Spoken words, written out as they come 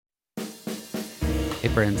Hey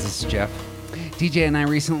friends, this is Jeff. TJ and I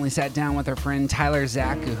recently sat down with our friend Tyler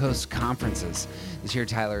Zach, who hosts conferences. This year,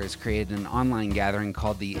 Tyler has created an online gathering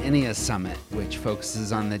called the Enneas Summit, which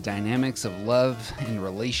focuses on the dynamics of love and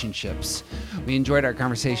relationships. We enjoyed our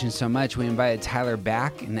conversation so much, we invited Tyler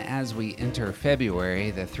back, and as we enter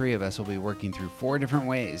February, the three of us will be working through 4 different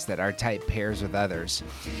ways that our type pairs with others.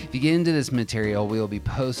 If you get into this material, we will be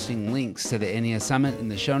posting links to the Enneas Summit in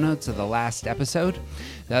the show notes of the last episode.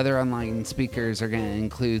 The other online speakers are going to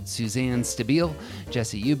include Suzanne Stabile,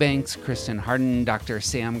 Jesse Eubanks, Kristen Harden, Dr.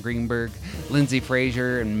 Sam Greenberg, Lindsay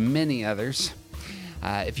Frazier, and many others.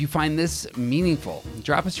 If you find this meaningful,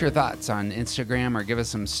 drop us your thoughts on Instagram or give us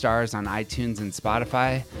some stars on iTunes and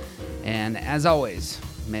Spotify. And as always,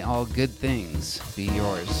 may all good things be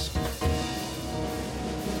yours.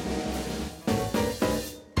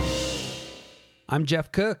 I'm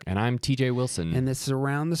Jeff Cook. And I'm TJ Wilson. And this is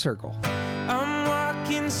Around the Circle. I'm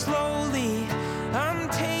walking slowly, I'm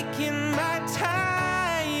taking my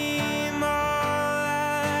time. All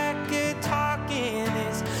I could talking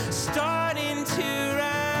is starting to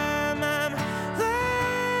rhyme. I'm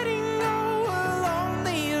letting go of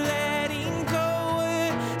lonely, letting go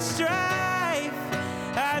of strife.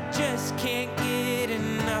 I just can't get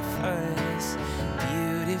enough of this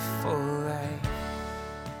beautiful life.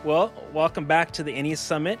 Well, welcome back to the Enneas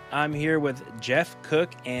Summit. I'm here with Jeff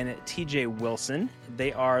Cook and TJ Wilson.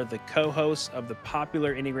 They are the co-hosts of the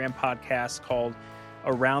popular Enneagram podcast called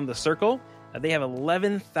Around the Circle. They have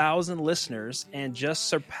 11,000 listeners and just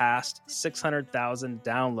surpassed 600,000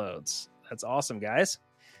 downloads. That's awesome, guys.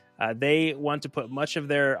 They want to put much of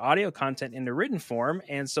their audio content into written form,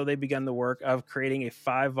 and so they begun the work of creating a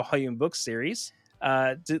 5-volume book series.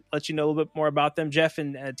 To let you know a little bit more about them, Jeff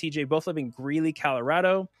and TJ both live in Greeley,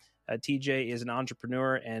 Colorado. TJ is an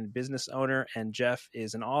entrepreneur and business owner, and Jeff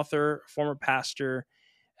is an author, former pastor,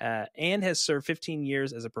 and has served 15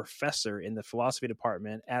 years as a professor in the philosophy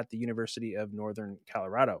department at the University of Northern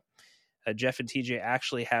Colorado. Jeff and TJ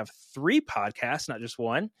actually have 3 podcasts, not just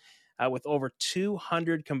one, with over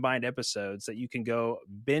 200 combined episodes that you can go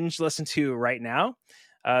binge listen to right now.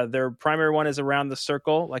 Their primary one is Around the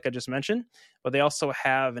Circle, like I just mentioned, but they also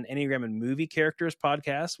have an Enneagram and Movie Characters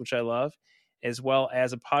podcast, which I love, as well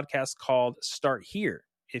as a podcast called Start Here.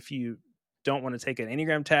 If you don't want to take an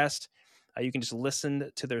Enneagram test, you can just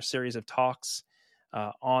listen to their series of talks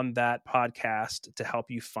on that podcast to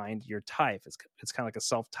help you find your type. It's kind of like a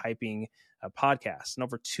self-typing podcast, and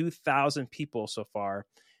over 2,000 people so far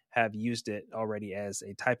have used it already as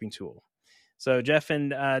a typing tool. So Jeff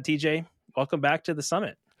and TJ, welcome back to the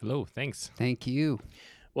summit. Hello, thanks. Thank you.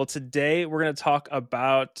 Well, today we're going to talk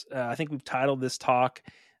about, I think we've titled this talk,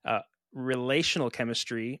 Relational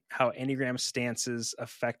Chemistry, How Enneagram Stances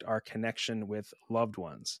Affect Our Connection with Loved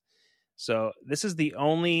Ones. So this is the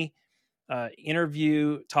only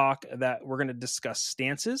interview talk that we're going to discuss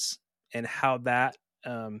stances and how that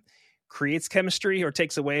creates chemistry or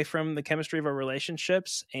takes away from the chemistry of our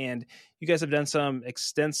relationships. And you guys have done some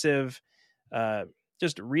extensive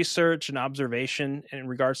just research and observation in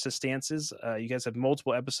regards to stances. You guys have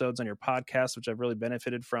multiple episodes on your podcast, which I've really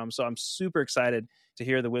benefited from. So I'm super excited to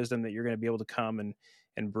hear the wisdom that you're going to be able to come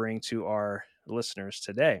and bring to our listeners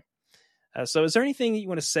today. So is there anything that you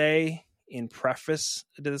want to say in preface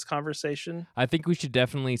to this conversation? I think we should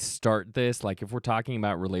definitely start this. Like, if we're talking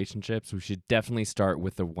about relationships, we should definitely start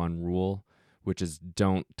with the one rule, which is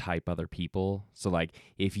don't type other people. So, like,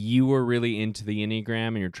 if you were really into the Enneagram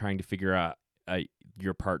and you're trying to figure out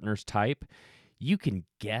your partner's type, you can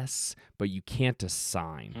guess, but you can't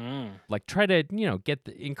assign. Like, try to,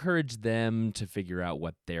 encourage them to figure out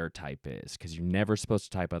what their type is, because you're never supposed to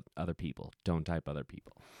type other people. Don't type other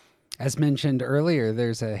people. As mentioned earlier,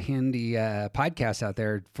 there's a handy podcast out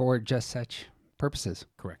there for just such purposes.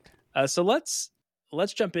 Correct. So let's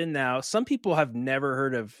jump in now. Some people have never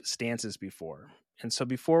heard of stances before. And so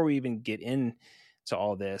before we even get into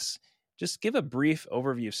all this, just give a brief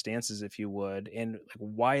overview of stances, if you would, and like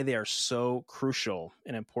why they are so crucial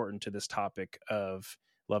and important to this topic of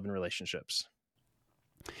love and relationships.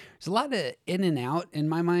 There's a lot of in and out in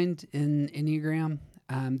my mind in Enneagram.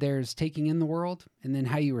 There's taking in the world and then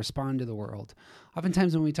how you respond to the world.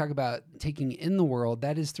 Oftentimes when we talk about taking in the world,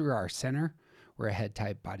 that is through our center. We're a head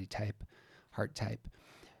type, body type, heart type.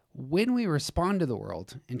 When we respond to the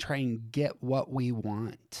world and try and get what we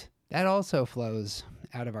want, that also flows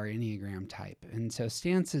out of our Enneagram type. And so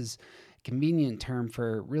stance is a convenient term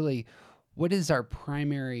for really what is our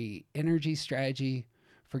primary energy strategy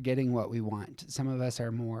for getting what we want. Some of us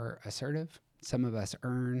are more assertive. Some of us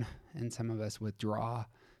earn, and some of us withdraw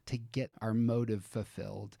to get our motive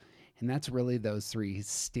fulfilled. And that's really those 3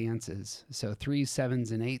 stances. So 3s,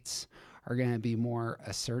 7s, and 8s are going to be more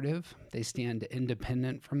assertive. They stand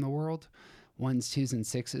independent from the world. 1s, 2s, and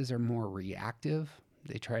 6s are more reactive.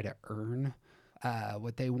 They try to earn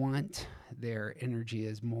what they want. Their energy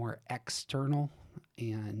is more external.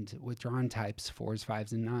 And withdrawn types, 4s,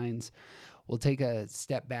 5s, and 9s, will take a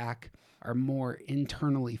step back, are more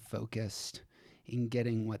internally focused in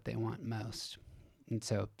getting what they want most. And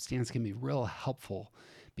so stands can be real helpful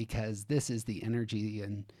because this is the energy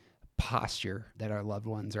and posture that our loved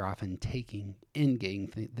ones are often taking in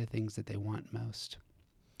getting the things that they want most.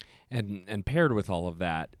 And paired with all of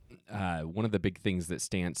that, one of the big things that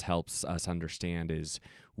stance helps us understand is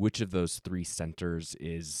which of those 3 centers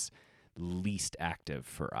is least active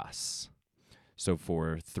for us. So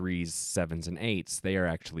for 3s, 7s, and 8s, they are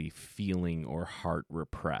actually feeling or heart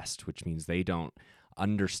repressed, which means they don't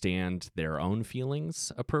understand their own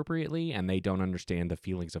feelings appropriately, and they don't understand the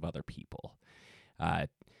feelings of other people.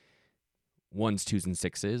 1s, 2s, and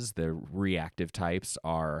 6s, the reactive types,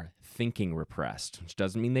 are thinking repressed, which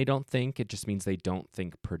doesn't mean they don't think. It just means they don't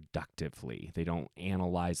think productively. They don't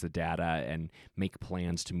analyze the data and make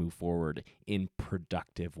plans to move forward in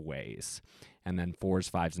productive ways. And then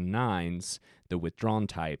 4s, 5s, and 9s, the withdrawn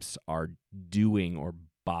types, are doing or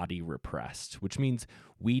body repressed, which means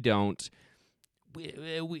we don't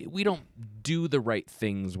do the right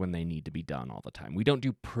things when they need to be done all the time. We don't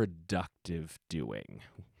do productive doing.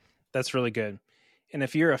 That's really good. And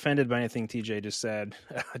if you're offended by anything TJ just said,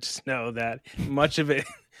 just know that much of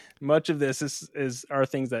this are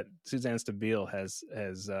things that Suzanne Stabile has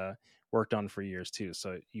worked on for years too.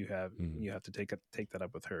 So you have to take that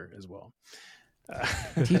up with her as well.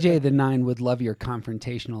 TJ the 9 would love your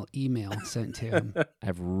confrontational email sent to him. I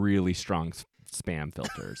have really strong spam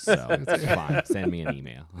filters, so it's fine. Send me an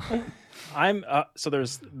email. So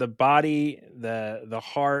there's the body, the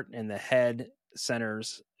heart, and the head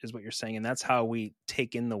centers is what you're saying, and that's how we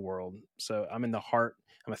take in the world. So I'm in the heart.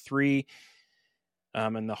 I'm a 3.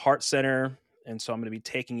 I'm in the heart center, and so I'm going to be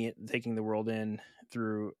taking the world in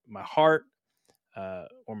through my heart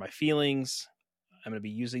or my feelings. I'm going to be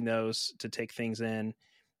using those to take things in.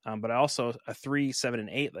 But I also, a 3, 7, and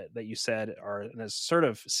 8 that you said are an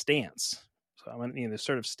assertive stance. So I'm in the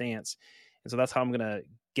assertive stance, and so that's how I'm going to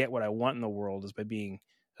get what I want in the world, is by being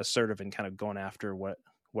assertive and kind of going after what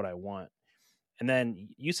I want. And then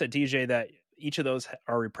you said, TJ, that each of those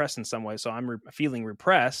are repressed in some way. So I'm feeling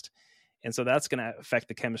repressed. And so that's going to affect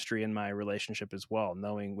the chemistry in my relationship as well,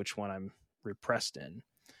 knowing which one I'm repressed in.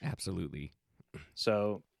 Absolutely.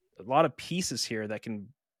 So a lot of pieces here that can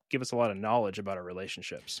give us a lot of knowledge about our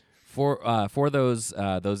relationships. For those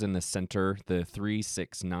in the center, the 3,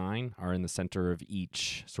 6, 9 are in the center of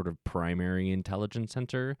each sort of primary intelligence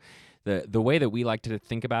center. The way that we like to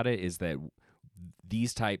think about it is that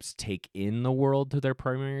these types take in the world to their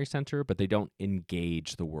primary center, but they don't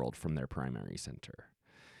engage the world from their primary center.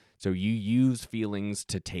 So you use feelings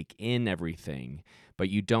to take in everything, but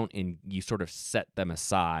you sort of set them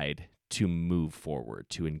aside to move forward,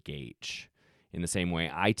 to engage. In the same way,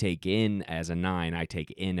 I take in, as a 9, I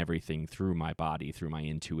take in everything through my body, through my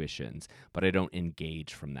intuitions, but I don't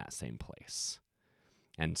engage from that same place.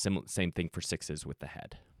 And same thing for 6s with the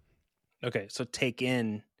head. Okay, so take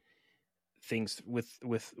in things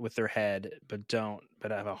with their head, but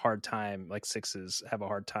have a hard time, like 6s have a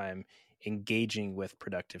hard time engaging with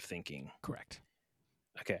productive thinking. Correct.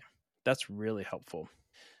 Okay, that's really helpful.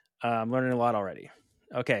 I'm learning a lot already.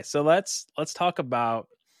 Okay, so let's talk about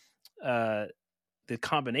the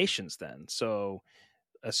combinations then. So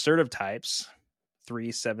assertive types,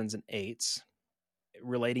 3s, 7s, and 8s,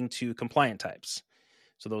 relating to compliant types.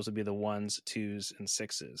 So those would be the 1s, 2s, and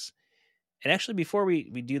 6s. And actually, before we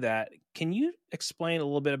do that, can you explain a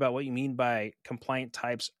little bit about what you mean by compliant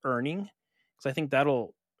types earning? Because I think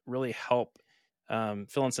that'll really help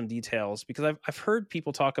fill in some details. Because I've heard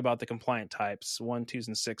people talk about the compliant types, 1s, 2s,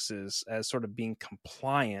 and 6s, as sort of being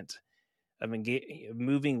compliant, of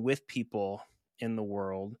moving with people in the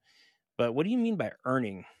world. But what do you mean by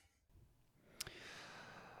earning?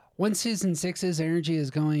 1s, 2s, and 6s energy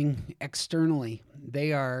is going externally.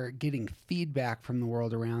 They are getting feedback from the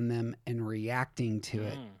world around them and reacting to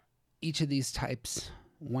it. Each of these types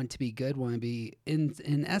want to be good, want to be,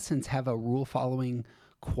 in essence, have a rule-following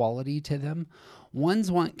quality to them.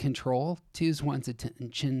 1s want control, 2s want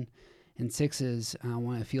attention, and 6s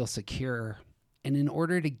want to feel secure. And in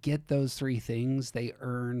order to get those 3 things, they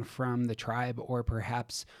earn from the tribe, or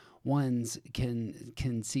perhaps 1s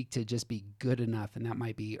can seek to just be good enough, and that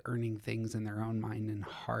might be earning things in their own mind and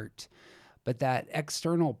heart. But that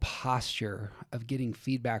external posture of getting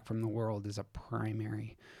feedback from the world is a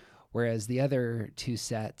primary, whereas the other 2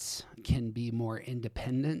 sets can be more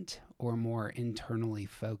independent or more internally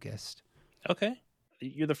focused. Okay.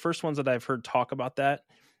 You're the first ones that I've heard talk about that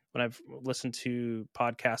when I've listened to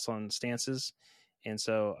podcasts on stances. And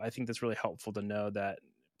so I think that's really helpful to know that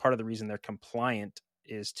part of the reason they're compliant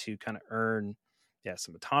is to kind of earn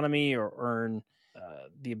some autonomy, or earn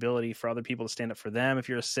the ability for other people to stand up for them. If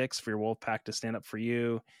you're a 6, for your wolf pack to stand up for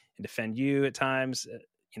you and defend you at times,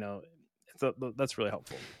 that's really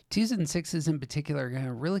helpful. 2s and 6s in particular are going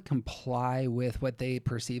to really comply with what they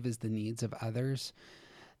perceive as the needs of others.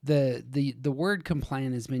 The word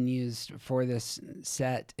compliant has been used for this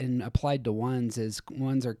set and applied to 1s as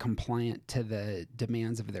 1s are compliant to the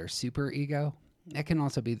demands of their super ego. That can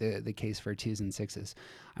also be the case for 2s and 6s.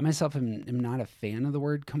 I myself am not a fan of the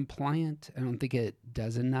word compliant. I don't think it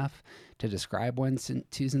does enough to describe 1s,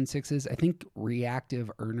 2s, and 6s. I think reactive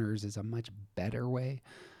earners is a much better way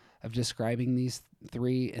of describing these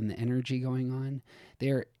 3 and the energy going on.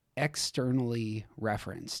 They're externally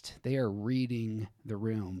referenced. They are reading the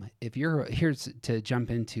room. Here's to jump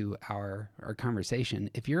into our conversation.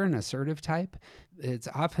 If you're an assertive type, it's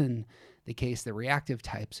often the case that reactive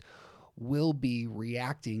types will be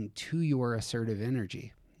reacting to your assertive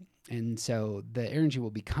energy. And so the energy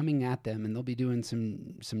will be coming at them, and they'll be doing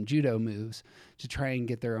some judo moves to try and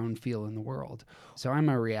get their own feel in the world. So I'm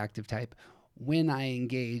a reactive type. When I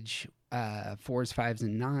engage 4s, 5s,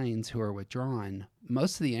 and 9s who are withdrawn,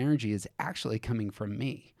 most of the energy is actually coming from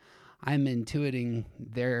me. I'm intuiting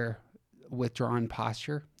their withdrawn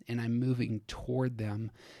posture, and I'm moving toward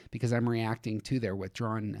them because I'm reacting to their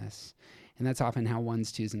withdrawnness. And that's often how 1s,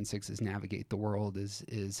 2s, and 6s navigate the world,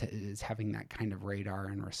 is having that kind of radar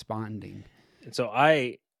and responding. And so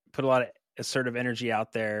I put a lot of assertive energy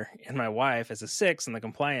out there, and my wife, as a 6 in the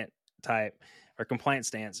compliant type or compliant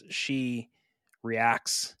stance, she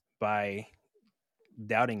reacts by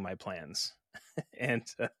doubting my plans and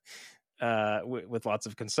with lots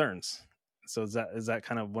of concerns. So is that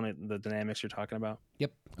kind of one of the dynamics you're talking about?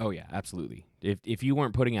 Yep. Oh yeah, absolutely. If you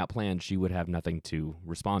weren't putting out plans, she would have nothing to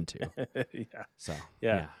respond to. Yeah. So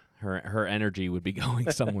yeah, her energy would be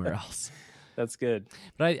going somewhere else. That's good.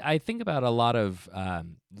 But I think about a lot of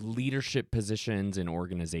leadership positions in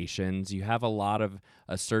organizations. You have a lot of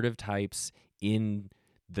assertive types in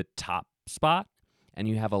the top spot, and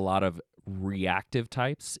you have a lot of reactive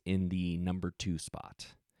types in the number 2 spot.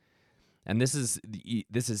 And this is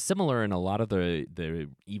similar in a lot of the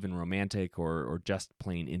even romantic or just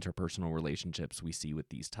plain interpersonal relationships we see with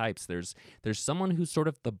these types. There's someone who's sort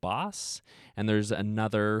of the boss, and there's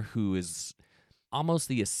another who is almost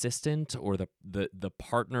the assistant or the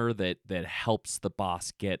partner that helps the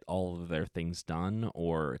boss get all of their things done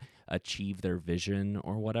or achieve their vision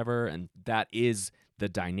or whatever. And that is the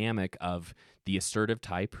dynamic of the assertive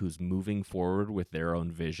type who's moving forward with their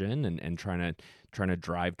own vision and trying to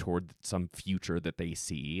drive toward some future that they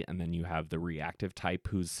see. And then you have the reactive type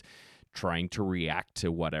who's trying to react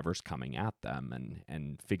to whatever's coming at them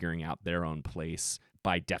and figuring out their own place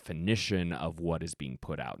by definition of what is being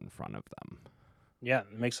put out in front of them. Yeah,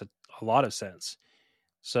 it makes a lot of sense.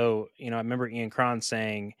 So, I remember Ian Cron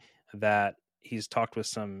saying that he's talked with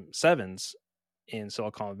some 7s in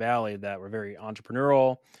Silicon Valley that were very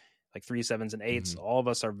entrepreneurial, like 3, 7s, and 8s. Mm-hmm. All of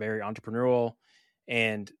us are very entrepreneurial,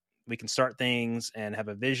 and we can start things and have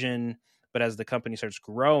a vision. But as the company starts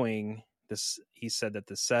growing, he said that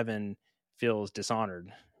the 7 feels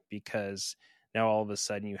dishonored because now all of a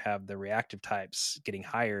sudden you have the reactive types getting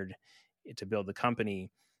hired to build the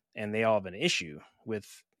company, and they all have an issue with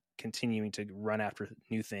continuing to run after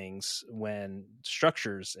new things when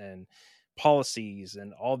structures and policies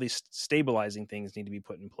and all these stabilizing things need to be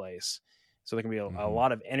put in place. So there can be a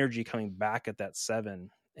lot of energy coming back at that 7.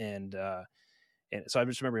 And so I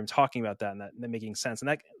just remember him talking about that and that making sense.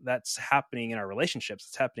 And that's happening in our relationships.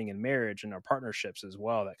 It's happening in marriage and our partnerships as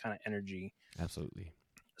well, that kind of energy. Absolutely.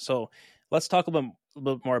 So let's talk a little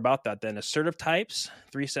bit more about that then. Assertive types,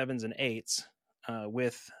 3, 7s, and 8s,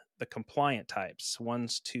 with the compliant types,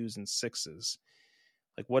 1s, 2s, and 6s.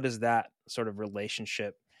 Like, what is that sort of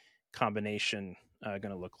relationship combination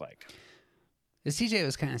going to look like? As TJ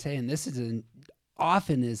was kind of saying, this is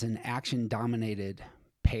often an action-dominated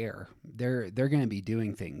pair. They're going to be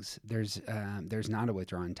doing things. There's not a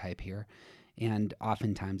withdrawn type here, and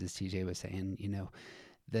oftentimes, as TJ was saying,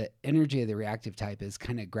 the energy of the reactive type is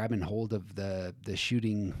kind of grabbing hold of the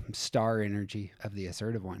shooting star energy of the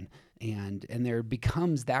assertive one. And there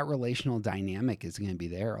becomes that relational dynamic is going to be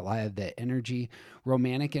there. A lot of the energy,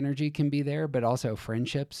 romantic energy can be there, but also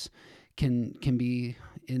friendships can be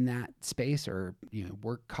in that space, or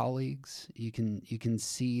work colleagues. You can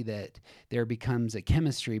see that there becomes a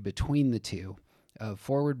chemistry between the two of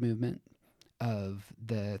forward movement, of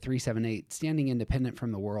the 378 standing independent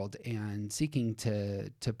from the world and seeking to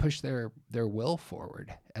push their will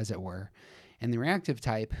forward, as it were. And the reactive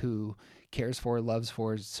type, who cares for, loves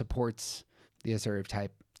for, supports the assertive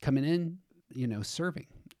type, coming in, serving,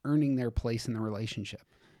 earning their place in the relationship.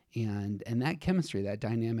 And that chemistry, that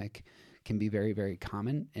dynamic can be very, very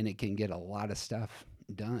common, and it can get a lot of stuff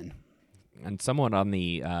done. And somewhat on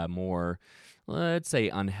the more, let's say,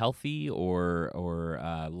 unhealthy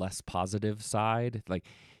or less positive side, like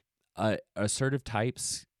assertive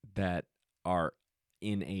types that are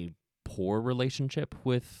in a poor relationship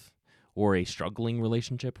with or a struggling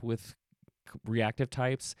relationship with reactive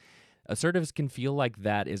types, assertives can feel like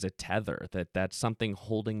that is a tether, that's something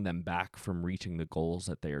holding them back from reaching the goals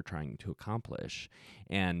that they are trying to accomplish.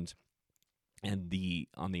 And on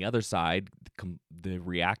the other side, the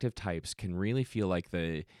reactive types can really feel like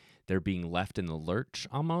they're being left in the lurch,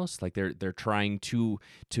 almost like they're trying to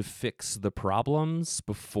fix the problems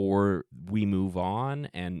before we move on,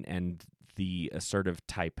 and the assertive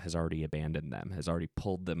type has already abandoned them, has already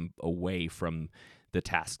pulled them away from the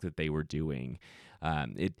task that they were doing.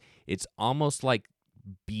 It's almost like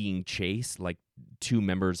being chased, like two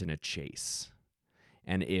members in a chase.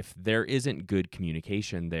 And if there isn't good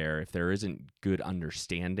communication there, if there isn't good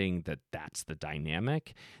understanding that that's the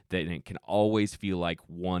dynamic, then it can always feel like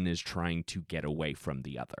one is trying to get away from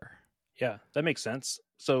the other. Yeah, that makes sense.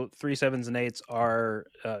 So 3, 7s, and 8s are,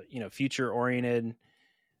 future oriented.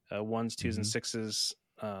 1s, 2s, and 6s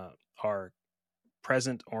are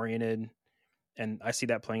present oriented. And I see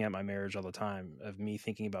that playing out in my marriage all the time, of me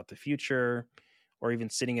thinking about the future, or even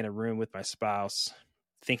sitting in a room with my spouse,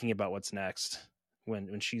 thinking about what's next,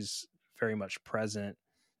 when she's very much present,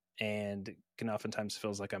 and can oftentimes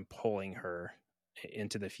feels like I'm pulling her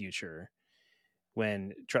into the future.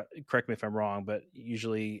 Correct me if I'm wrong, but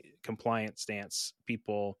usually compliant stance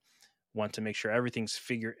people want to make sure everything's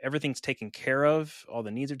taken care of, all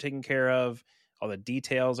the needs are taken care of, all the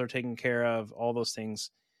details are taken care of, all those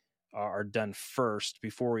things are done first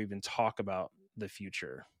before we even talk about the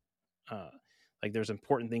future. Like there's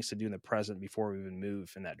important things to do in the present before we even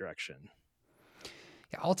move in that direction.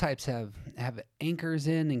 Yeah, all types have anchors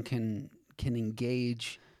in and can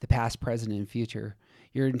engage the past, present, and future.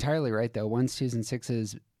 You're entirely right, though. 1s, 2s, and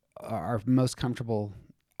 6s are most comfortable,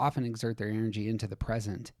 often exert their energy into the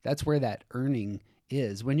present. That's where that earning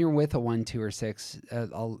is. When you're with a 1, 2, or 6,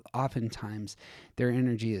 oftentimes their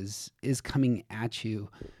energy is coming at you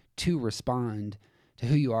to respond to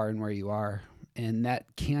who you are and where you are. And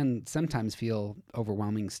that can sometimes feel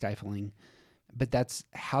overwhelming, stifling, but that's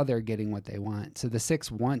how they're getting what they want. So the 6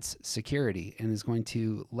 wants security and is going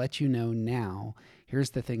to let you know now,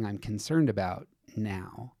 here's the thing I'm concerned about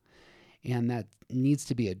now. And that needs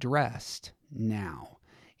to be addressed now.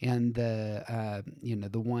 And the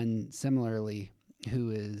 1 similarly,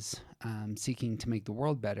 who is seeking to make the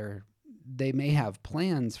world better, they may have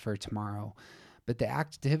plans for tomorrow, but the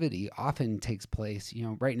activity often takes place,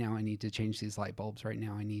 right now I need to change these light bulbs. Right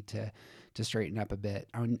now I need to straighten up a bit.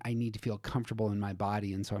 I need to feel comfortable in my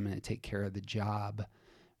body, and so I'm going to take care of the job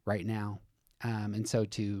right now. And so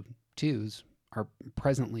 2s are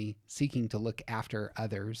presently seeking to look after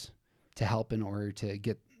others to help in order to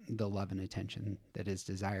get the love and attention that is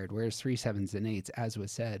desired. Whereas 3, 7s, and 8s, as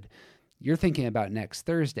was said, you're thinking about next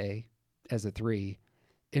Thursday as a 3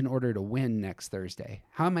 in order to win next Thursday.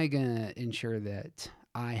 How am I going to ensure that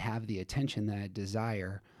I have the attention that I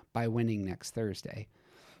desire by winning next Thursday?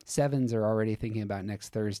 7s are already thinking about next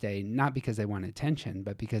Thursday, not because they want attention,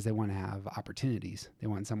 but because they want to have opportunities. They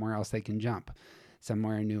want somewhere else they can jump,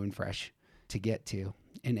 somewhere new and fresh to get to.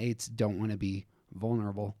 And 8s don't want to be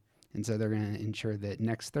vulnerable. And so they're going to ensure that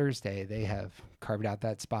next Thursday they have carved out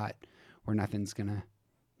that spot where nothing's going to,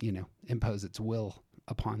 impose its will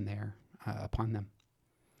upon them.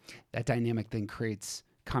 That dynamic then creates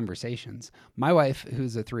conversations. My wife,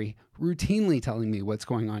 who's a 3, routinely telling me what's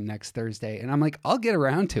going on next Thursday. And I'm like, I'll get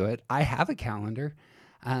around to it. I have a calendar.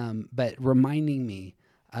 But reminding me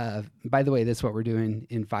of, by the way, this is what we're doing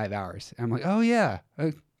in 5 hours. And I'm like, oh yeah.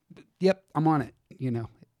 Yep, I'm on it.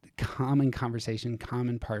 Common conversation,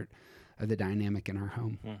 common part of the dynamic in our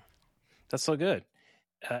home. That's so good.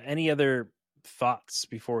 Any other thoughts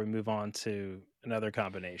before we move on to another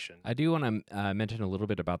combination? I do want to mention a little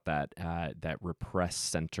bit about that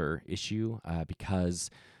repressed center issue,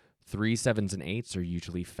 because 3, 7s, and 8s are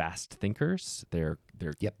usually fast thinkers. They're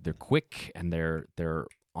quick, and they're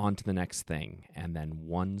on to the next thing. And then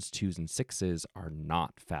 1s, 2s, and 6s are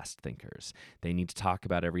not fast thinkers. They need to talk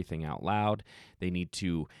about everything out loud. They need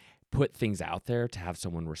to put things out there to have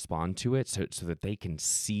someone respond to it so that they can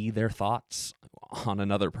see their thoughts on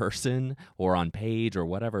another person or on page or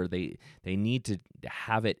whatever. They need to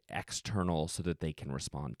have it external so that they can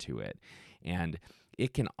respond to it. And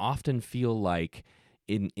it can often feel like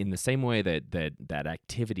in the same way that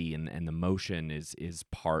activity and the motion is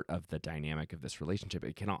part of the dynamic of this relationship,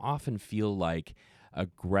 it can often feel like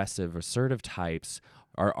aggressive, assertive types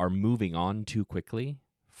are moving on too quickly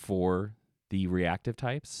for the reactive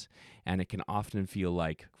types, and it can often feel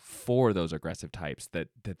like for those aggressive types that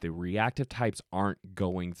the reactive types aren't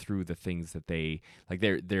going through the things that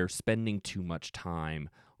they're spending too much time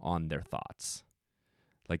on their thoughts.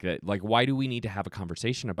 Like why do we need to have a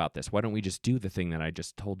conversation about this? Why don't we just do the thing that I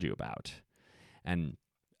just told you about? And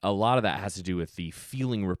a lot of that has to do with the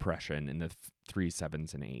feeling repression in the 3s,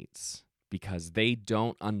 7s, and 8s. Because they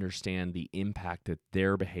don't understand the impact that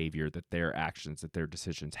their behavior, that their actions, that their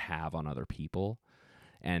decisions have on other people.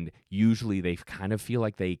 And usually they kind of feel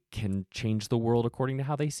like they can change the world according to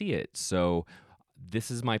how they see it. So this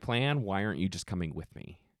is my plan. Why aren't you just coming with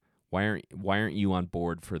me? Why aren't you on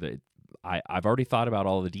board for the I've already thought about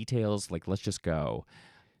all the details, like let's just go.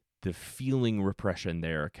 The feeling repression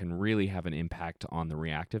there can really have an impact on the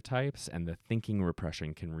reactive types, and the thinking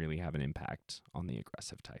repression can really have an impact on the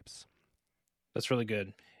aggressive types. That's really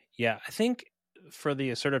good. Yeah, I think for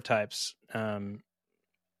the assertive types, and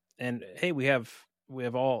hey, we have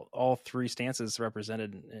all three stances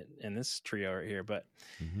represented in this trio right here, but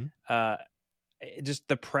just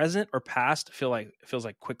the present or past feels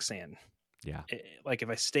like quicksand. Yeah, like if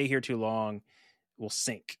I stay here too long, we'll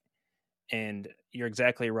sink. And you're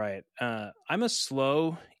exactly right. I'm a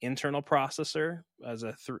slow internal processor as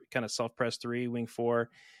a kind of self-press 3, wing 4.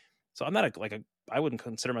 So I'm not I wouldn't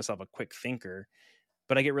consider myself a quick thinker,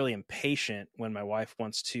 but I get really impatient when my wife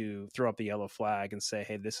wants to throw up the yellow flag and say,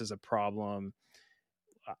 hey, this is a problem.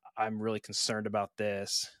 I'm really concerned about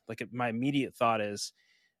this. Like my immediate thought is,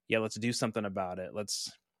 yeah, let's do something about it.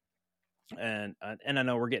 And I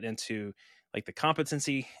know we're getting into like the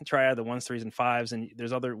competency triad, the 1s, 3s, and 5s, and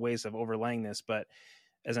there's other ways of overlaying this, but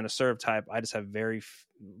as an assertive type, I just have very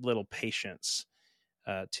little patience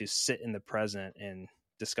to sit in the present and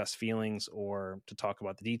discuss feelings or to talk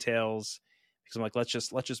about the details, because I'm like, let's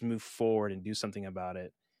just move forward and do something about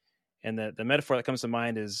it. And the metaphor that comes to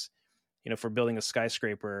mind is, if we're building a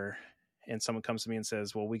skyscraper and someone comes to me and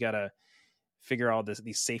says, well, we got to figure all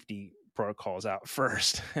these safety protocols out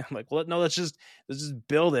first. I'm like, well, no, let's just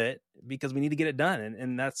build it because we need to get it done.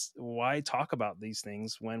 And that's why I talk about these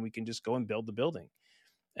things when we can just go and build the building.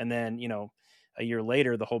 And then, a year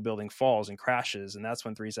later, the whole building falls and crashes. And that's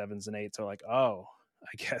when 3s, 7s, and 8s are like, oh,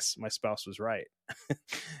 I guess my spouse was right.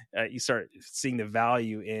 You start seeing the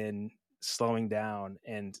value in slowing down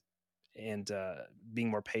and being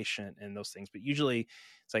more patient and those things. But usually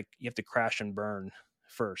it's like you have to crash and burn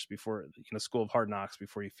first before, school of hard knocks,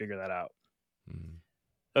 before you figure that out.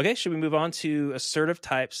 Okay. Should we move on to assertive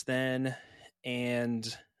types then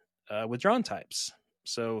and withdrawn types?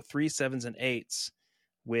 So 3s, 7s, and 8s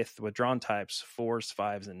with withdrawn types, 4s,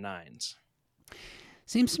 5s, and 9s.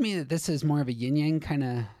 Seems to me that this is more of a yin-yang kind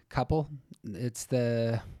of couple. It's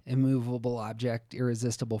the immovable object,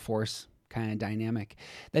 irresistible force kind of dynamic.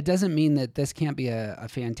 That doesn't mean that this can't be a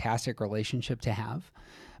fantastic relationship to have,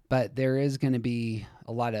 but there is going to be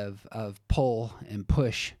a lot of pull and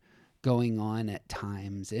push going on at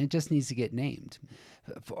times, and it just needs to get named.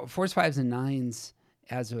 4s, 5s, and 9s,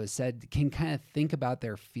 as was said, can kind of think about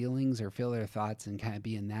their feelings or feel their thoughts and kind of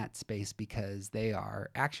be in that space because they are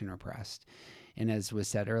action repressed. And as was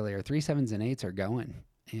said earlier, 3s, 7s, and 8s are going.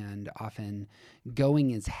 And often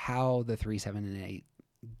going is how the 3, 7, and 8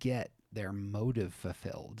 get their motive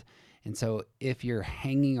fulfilled. And so if you're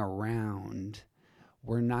hanging around,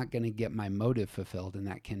 we're not going to get my motive fulfilled. And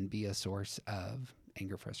that can be a source of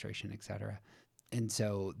anger, frustration, etc. And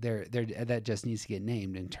so that just needs to get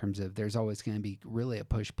named in terms of there's always going to be really a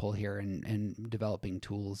push-pull here, and developing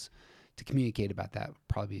tools to communicate about that would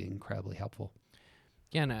probably be incredibly helpful.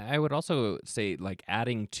 Yeah, and I would also say, like,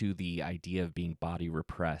 adding to the idea of being body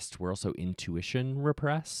repressed, we're also intuition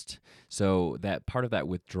repressed. So that part of that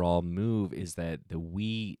withdrawal move is that the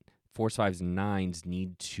 4s, 5s, and 9s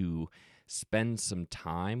need to spend some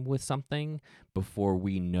time with something before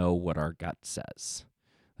we know what our gut says.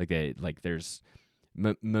 Like there's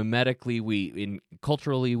mimetically,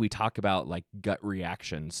 culturally, we talk about like gut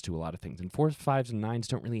reactions to a lot of things, and 4s, 5s, and 9s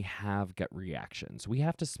don't really have gut reactions. We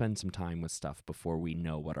have to spend some time with stuff before we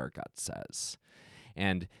know what our gut says,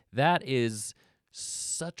 and that is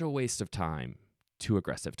such a waste of time to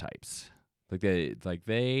aggressive types.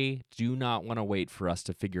 They do not want to wait for us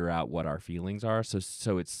to figure out what our feelings are.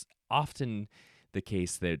 So it's often the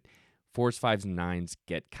case that 4s, 5s, and 9s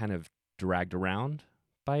get kind of dragged around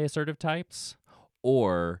by assertive types,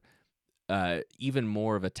 or even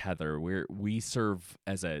more of a tether where we serve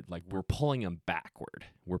as we're pulling them backward.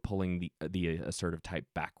 We're pulling the assertive type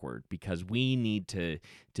backward because we need to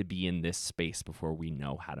be in this space before we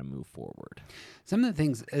know how to move forward. Some of the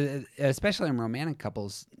things, especially in romantic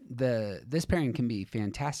couples, this pairing can be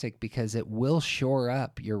fantastic because it will shore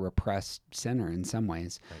up your repressed center in some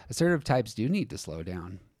ways. Right. Assertive types do need to slow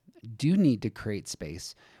down, do need to create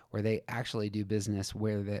space where they actually do business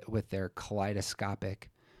with their kaleidoscopic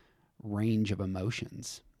range of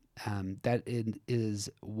emotions. That is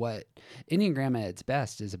what Enneagram at its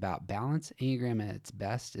best is about. Balance. Enneagram at its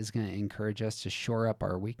best is going to encourage us to shore up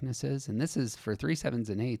our weaknesses. And this is for 3, 7s,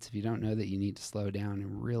 and 8s. If you don't know that you need to slow down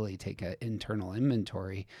and really take an internal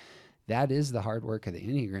inventory, that is the hard work of the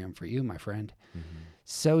Enneagram for you, my friend. Mm-hmm.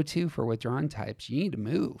 So too for withdrawn types, you need to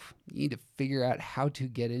move. You need to figure out how to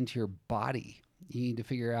get into your body. You need to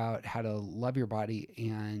figure out how to love your body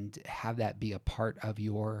and have that be a part of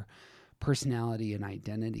your personality and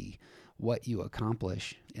identity, what you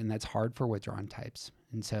accomplish. And that's hard for withdrawn types.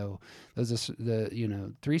 And so those are 3,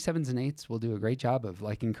 7s, and 8s will do a great job of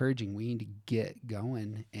encouraging we need to get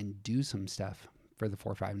going and do some stuff for the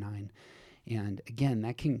 4, 5, 9. And again,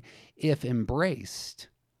 that can, if embraced,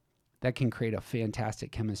 that can create a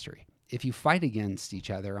fantastic chemistry. If you fight against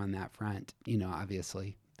each other on that front,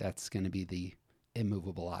 obviously that's going to be the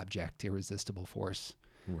immovable object, irresistible force,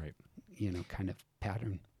 right? Kind of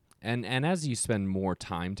pattern. And as you spend more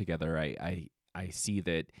time together, I see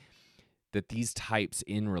that these types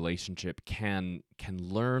in relationship can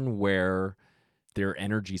learn where their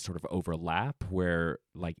energies sort of overlap, where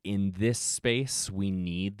in this space we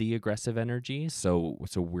need the aggressive energy, so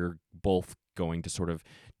we're both going to sort of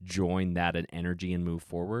join that energy and move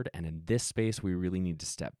forward. And in this space, we really need to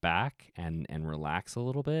step back and relax a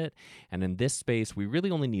little bit. And in this space, we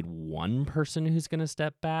really only need one person who's going to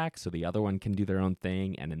step back so the other one can do their own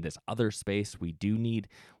thing. And in this other space, we do need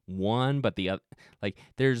one, but the other,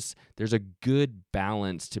 there's a good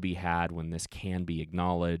balance to be had when this can be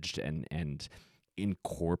acknowledged and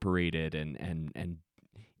incorporated and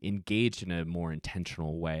engaged in a more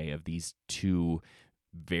intentional way of these two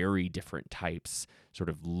very different types sort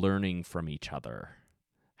of learning from each other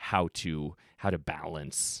how to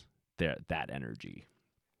balance that energy.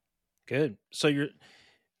 Good. So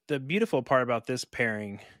the beautiful part about this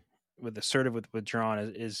pairing with assertive with withdrawn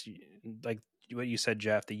is like what you said,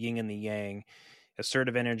 Jeff, the yin and the yang,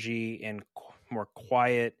 assertive energy and more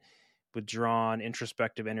quiet, withdrawn,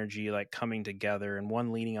 introspective energy, coming together and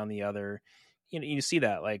one leaning on the other. You see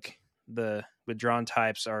that the withdrawn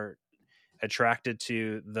types are attracted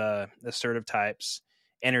to the assertive types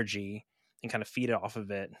energy and kind of feed off of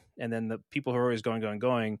it. And then the people who are always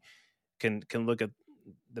going can look at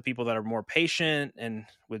the people that are more patient and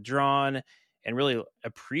withdrawn and really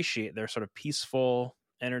appreciate their sort of peaceful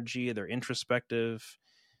energy, their introspective,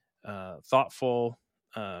 thoughtful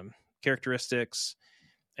characteristics.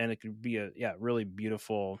 And it could be a really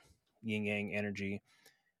beautiful yin yang energy.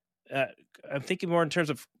 I'm thinking more in terms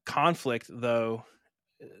of conflict, though.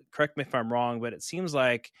 Correct me if I'm wrong, but it seems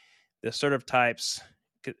like the assertive types,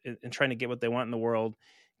 in trying to get what they want in the world,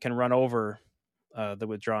 can run over the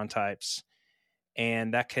withdrawn types,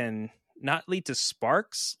 and that can not lead to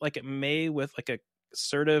sparks like it may with a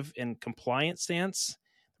assertive and compliant stance.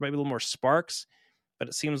 There might be a little more sparks, but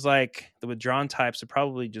it seems like the withdrawn types would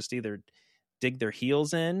probably just either dig their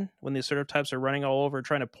heels in when the assertive types are running all over,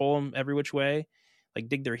 trying to pull them every which way,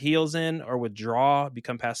 dig their heels in, or withdraw,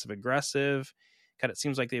 become passive aggressive. It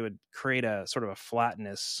seems like they would create a sort of a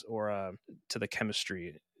flatness or to the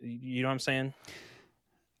chemistry. You know what I'm saying?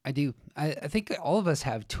 I do. I think all of us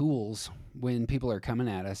have tools when people are coming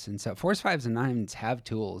at us. And so 4s, 5s, and 9s have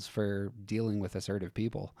tools for dealing with assertive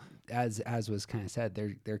people. As was kind of said,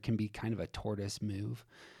 there can be kind of a tortoise move.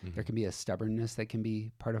 Mm-hmm. There can be a stubbornness that can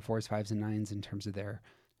be part of 4s, 5s, and 9s in terms of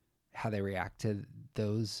how they react to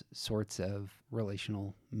those sorts of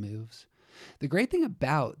relational moves. The great thing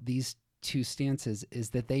about these two stances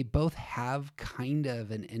is that they both have kind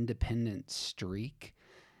of an independent streak.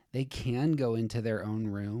 They can go into their own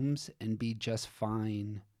rooms and be just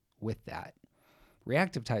fine with that.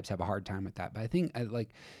 Reactive types have a hard time with that, but I think 3,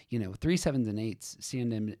 7s, and 8s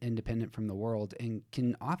stand independent from the world and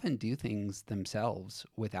can often do things themselves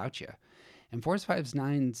without you. And 4s, 5s,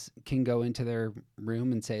 9s can go into their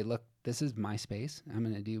room and say, look, this is my space. I'm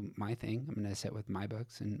going to do my thing. I'm going to sit with my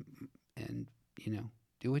books and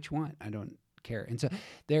do what you want. I don't care. And so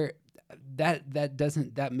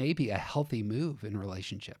that may be a healthy move in a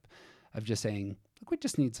relationship of just saying, look, we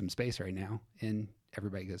just need some space right now. And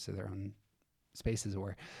everybody goes to their own spaces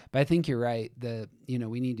aware. But I think you're right.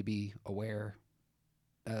 We need to be aware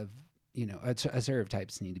of, assertive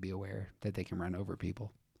types need to be aware that they can run over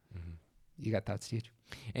people. Mm-hmm. You got thoughts, Steve?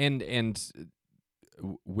 And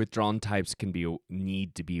withdrawn types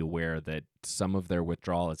need to be aware that some of their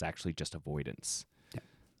withdrawal is actually just avoidance. Yeah.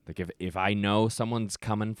 Like if I know someone's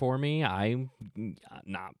coming for me, I'm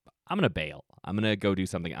gonna bail. I'm gonna go do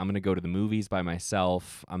something. I'm gonna go to the movies by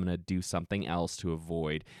myself. I'm gonna do something else to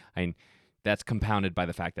avoid. That's compounded by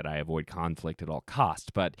the fact that I avoid conflict at all costs.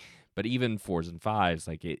 But even 4s and 5s,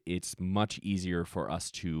 like it's much easier for us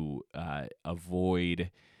to avoid,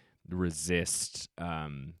 resist,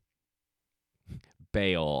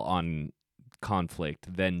 bail on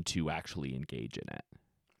conflict than to actually engage in it.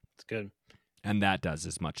 It's good. And that does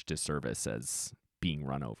as much disservice as being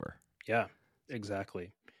run over. Yeah,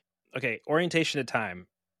 exactly. Okay, orientation to time.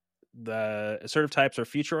 The assertive types are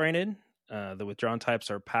future-oriented. The withdrawn types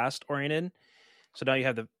are past-oriented. So now you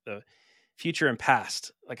have the future and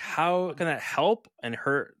past. Like, how can that help and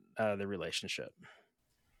hurt the relationship?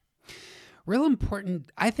 Real important,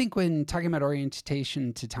 I think, when talking about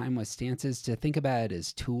orientation to time with stances, to think about it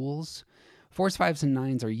as tools. 4s, 5s, and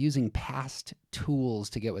 9s are using past tools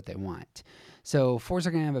to get what they want. So 4s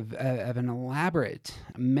are going to have an elaborate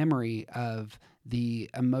memory of the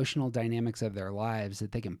emotional dynamics of their lives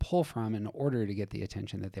that they can pull from in order to get the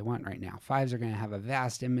attention that they want right now. 5s are going to have a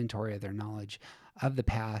vast inventory of their knowledge of the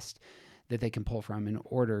past that they can pull from in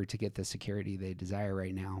order to get the security they desire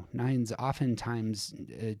right now. 9s oftentimes,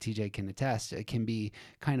 TJ can attest, it can be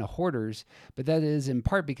kind of hoarders, but that is in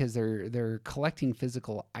part because they're collecting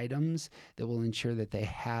physical items that will ensure that they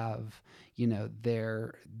have,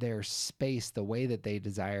 their space the way that they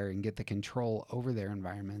desire and get the control over their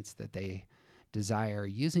environments that they desire.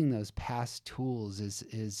 Using those past tools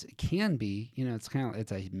can be,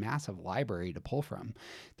 it's a massive library to pull from.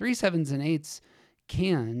 3s, 7s, and 8s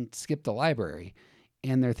can skip the library,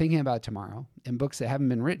 and they're thinking about tomorrow and books that haven't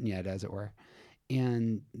been written yet, as it were.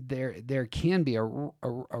 And there can be a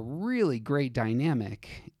really great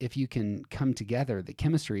dynamic if you can come together. The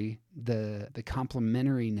chemistry, the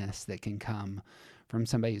complementariness that can come from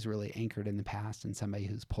somebody who's really anchored in the past and somebody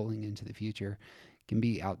who's pulling into the future can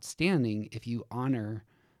be outstanding if you honor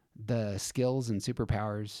the skills and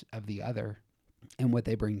superpowers of the other and what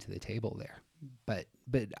they bring to the table there. But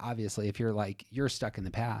obviously, if you're stuck in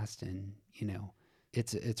the past and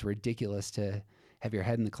it's ridiculous to have your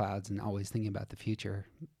head in the clouds and always thinking about the future,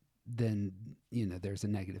 then there's a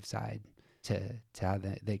negative side to how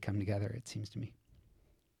they come together, it seems to me.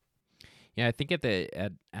 Yeah, I think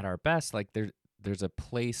at our best, like there's a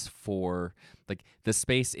place for, like, the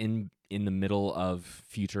space in the middle of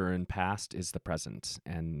future and past is the present.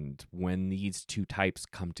 And when these two types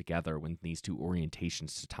come together, when these two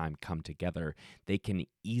orientations to time come together, they can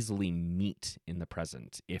easily meet in the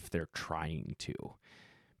present if they're trying to.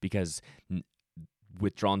 Because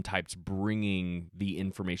withdrawn types bringing the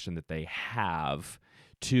information that they have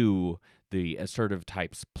to the assertive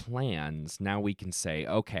type's plans, now we can say,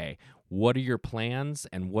 okay, what are your plans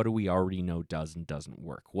and what do we already know does and doesn't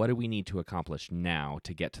work? What do we need to accomplish now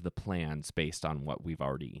to get to the plans based on what we've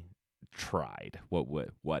already tried? What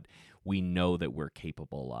we know that we're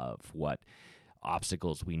capable of? What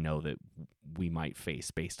obstacles we know that we might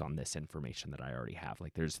face based on this information that I already have?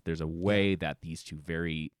 Like there's a way that these two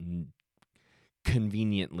very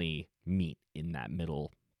conveniently meet in that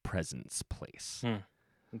middle presence place.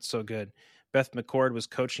 It's so good. Beth McCord was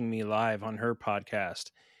coaching me live on her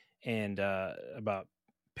podcast and about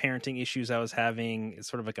parenting issues I was having. It's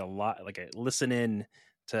sort of like a listen in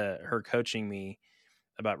to her coaching me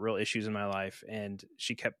about real issues in my life. And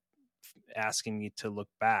she kept asking me to look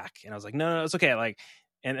back, and I was like, no, it's okay.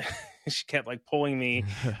 And she kept pulling me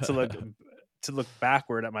to look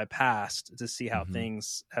backward at my past to see how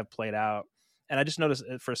things have played out. And I just noticed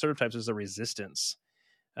for assertive types, there's a resistance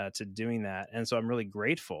to doing that. And so I'm really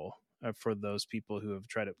grateful for those people who have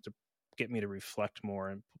tried to get me to reflect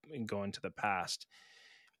more and go into the past.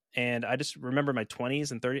 And I just remember my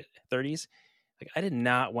 20s and 30s. I did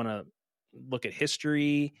not want to look at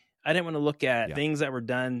history. I didn't want to look at things that were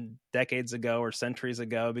done decades ago or centuries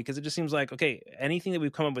ago, because it just seems like, okay, anything that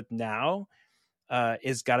we've come up with now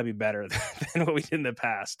is got to be better than what we did in the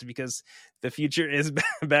past, because the future is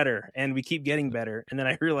better and we keep getting better. And then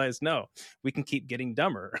I realized, no, we can keep getting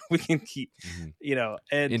dumber. We can keep,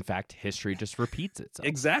 and in fact, history just repeats itself.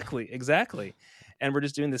 Exactly. And we're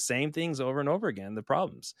just doing the same things over and over again, the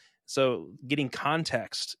problems. So getting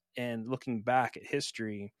context and looking back at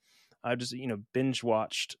history, I just, binge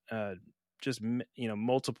watched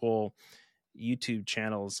multiple YouTube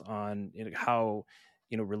channels on how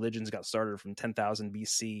religions got started from 10,000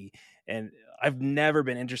 BC. And I've never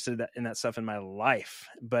been interested in that stuff in my life,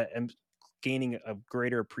 but I'm gaining a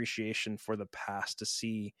greater appreciation for the past to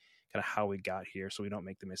see kind of how we got here so we don't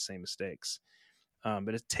make the same mistakes.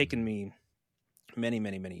 But it's taken me many,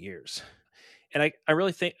 many, many years. And I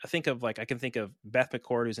really think of I can think of Beth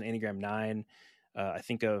McCord, who's an Enneagram 9. I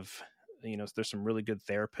think of, there's some really good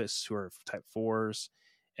therapists who are type 4s,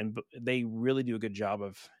 and they really do a good job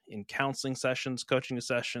of in counseling sessions, coaching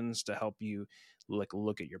sessions to help you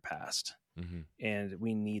look at your past. Mm-hmm. And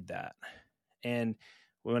we need that. And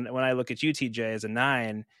when I look at you, TJ, as a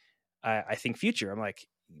 9, I think future. I'm like,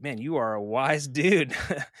 man, you are a wise dude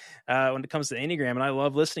when it comes to Enneagram, and I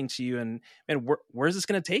love listening to you. And man, where's this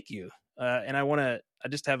going to take you? And I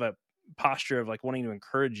just have a posture of wanting to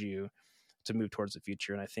encourage you to move towards the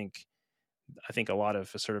future. And I think a lot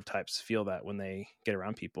of assertive types feel that when they get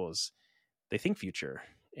around people is they think future,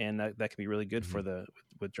 and that can be really good for the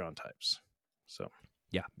withdrawn types. So.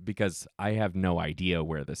 Yeah, because I have no idea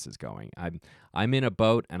where this is going. I'm in a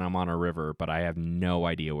boat and I'm on a river, but I have no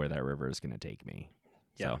idea where that river is going to take me.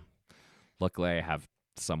 Yeah. So luckily I have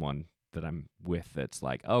someone that I'm with that's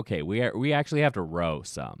like, okay, we actually have to row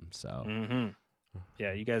some. So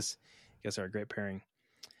yeah, you guys are a great pairing.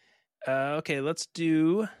 Okay, let's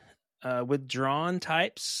do withdrawn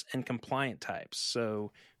types and compliant types.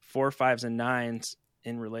 So 4, 5s, and 9s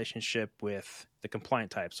in relationship with the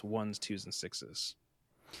compliant types, 1s, 2s, and 6s.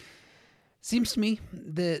 Seems to me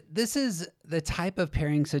that this is the type of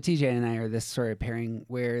pairing. So TJ and I are this sort of pairing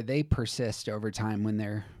where they persist over time when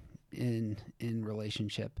they're in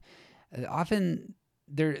relationship. Often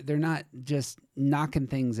they're not just knocking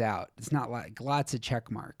things out. It's not like lots of check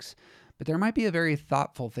marks, but there might be a very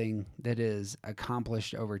thoughtful thing that is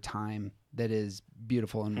accomplished over time that is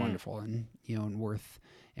beautiful and wonderful and and worth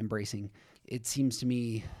embracing. It seems to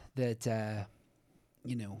me that I'm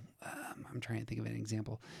trying to think of an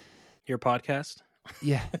example. Your podcast?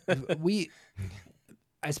 Yeah.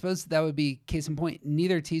 I suppose that would be case in point.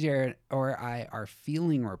 Neither TJ or I are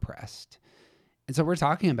feeling repressed. And so we're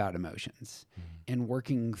talking about emotions and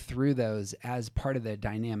working through those as part of the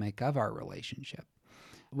dynamic of our relationship.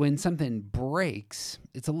 When something breaks,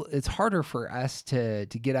 it's harder for us to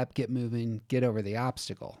get up, get moving, get over the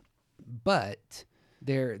obstacle. But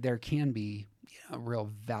there can be a real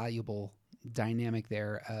valuable dynamic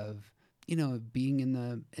there of being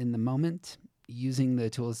in the moment, using the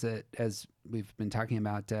tools that, as we've been talking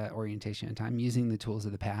about orientation and time, using the tools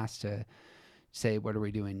of the past to say, what are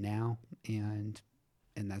we doing now? And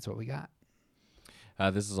that's what we got.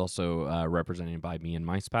 This is also represented by me and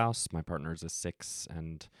my spouse. My partner is a 6,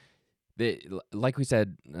 and like we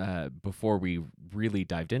said before we really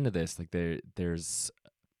dived into this, there's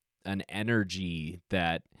an energy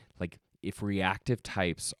that if reactive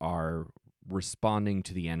types are responding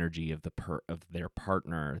to the energy of their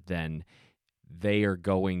partner, then they are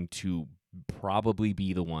going to probably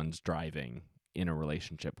be the ones driving in a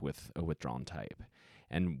relationship with a withdrawn type.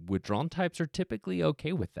 And withdrawn types are typically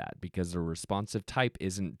okay with that because the responsive type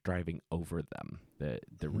isn't driving over them. The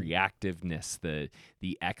reactiveness,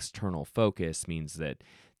 the external focus means that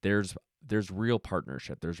there's real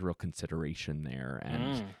partnership, there's real consideration there.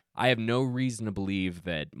 And I have no reason to believe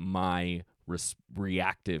that my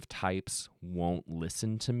reactive types won't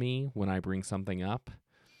listen to me when I bring something up,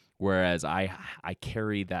 whereas I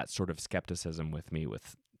carry that sort of skepticism with me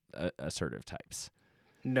with assertive types.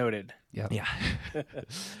 Noted. Yep. Yeah.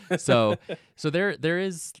 So there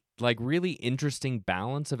is really interesting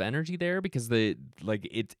balance of energy there because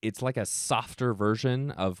it's like a softer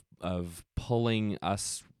version of pulling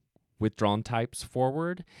us withdrawn types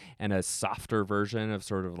forward and a softer version of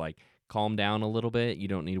sort of calm down a little bit. You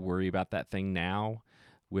don't need to worry about that thing now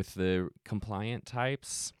with the compliant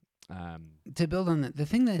types. To build on that, the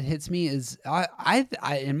thing that hits me is I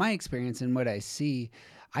in my experience and what I see,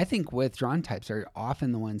 I think withdrawn types are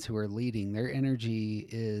often the ones who are leading. Their energy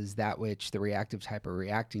is that which the reactive type are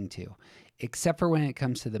reacting to, except for when it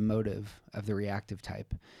comes to the motive of the reactive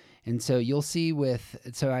type. And so you'll see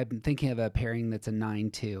so I'm thinking of a pairing that's a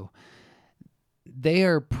 9-2. They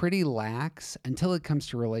are pretty lax until it comes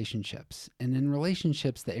to relationships. And in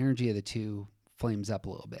relationships, the energy of the two flames up a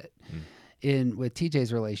little bit. With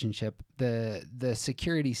TJ's relationship, the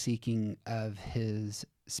security seeking of his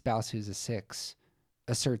spouse who's a 6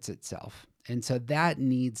 asserts itself. And so that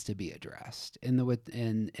needs to be addressed. And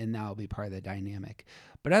that'll be part of the dynamic.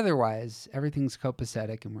 But otherwise, everything's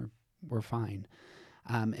copacetic and we're fine.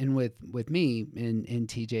 And with me and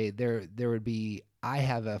TJ, there would be, I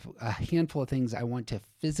have a handful of things I want to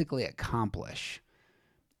physically accomplish,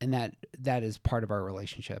 and that is part of our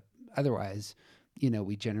relationship. Otherwise,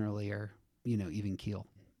 we generally are, even keel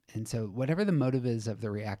And so whatever the motive is of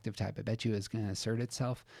the reactive type, I bet you is going to assert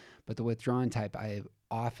itself. But the withdrawn type, I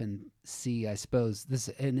often see, I suppose this,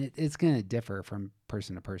 and it's going to differ from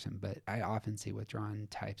person to person, but I often see withdrawn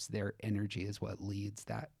types, their energy is what leads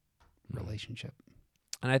that relationship.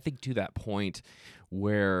 And I think to that point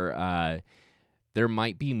where there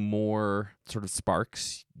might be more sort of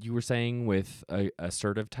sparks, you were saying, with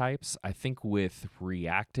assertive types. I think with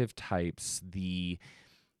reactive types, the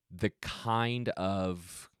kind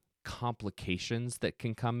of complications that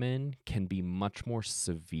can come in can be much more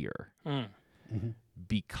severe.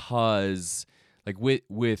 Because like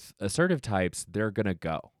with assertive types, they're gonna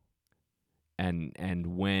go. And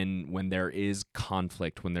when there is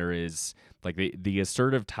conflict, when there is like the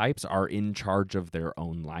assertive types are in charge of their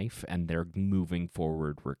own life and they're moving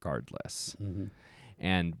forward regardless.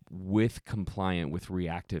 And with compliant, with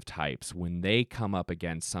reactive types, when they come up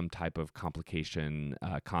against some type of complication,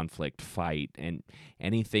 conflict, fight, and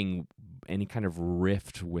any kind of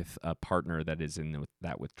rift with a partner that is in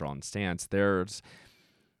that withdrawn stance, there's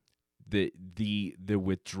the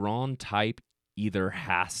withdrawn type either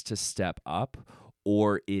has to step up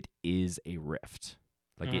or it is a rift.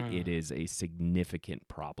 Like it is a significant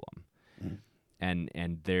problem.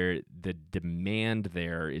 And the demand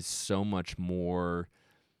there is so much more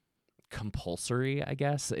compulsory, I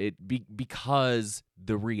guess, because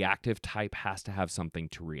the reactive type has to have something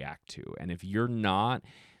to react to. And if you're not,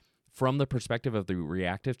 from the perspective of the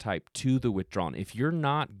reactive type to the withdrawn, if you're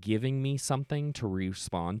not giving me something to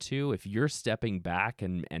respond to, if you're stepping back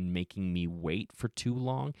and making me wait for too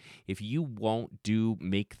long, if you won't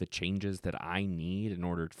make the changes that I need in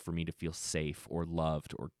order for me to feel safe or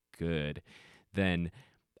loved or good, then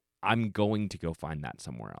I'm going to go find that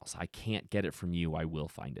somewhere else. I can't get it from you. I will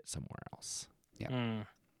find it somewhere else. Yeah. And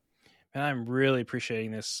I'm really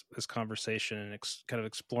appreciating this conversation and kind of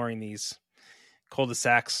exploring these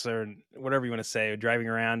cul-de-sacs or whatever you want to say, driving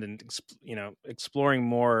around and exploring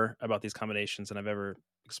more about these combinations than I've ever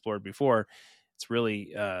explored before. It's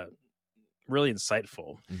really really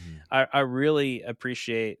insightful. I really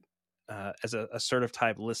appreciate as a assertive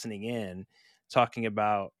type listening in, talking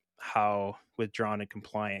about how withdrawn and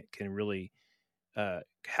compliant can really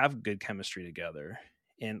have good chemistry together.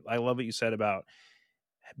 And I love what you said about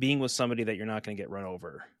being with somebody that you're not going to get run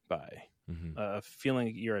over by. Feeling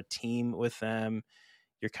like you're a team with them.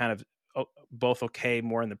 You're kind of both okay,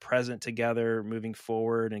 more in the present together, moving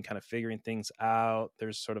forward and kind of figuring things out.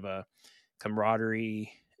 There's sort of a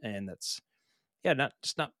camaraderie, and that's,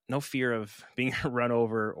 no fear of being run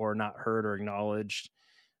over or not heard or acknowledged.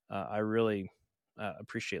 I really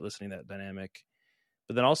appreciate listening to that dynamic.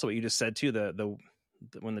 But then also what you just said too, the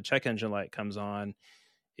when the check engine light comes on,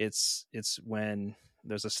 it's when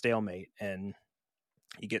there's a stalemate and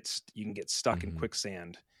you can get stuck in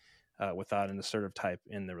quicksand without an assertive type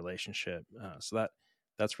in the relationship. So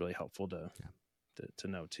that's really helpful to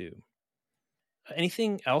know too.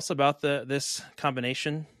 Anything else about this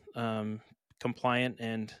combination, compliant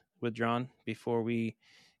and withdrawn, before we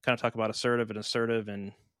kind of talk about assertive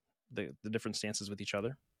and the different stances with each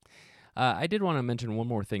other? I did want to mention one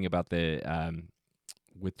more thing about the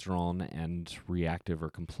withdrawn and reactive or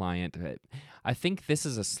compliant. I think this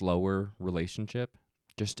is a slower relationship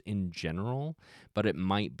just in general, but it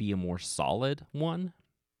might be a more solid one.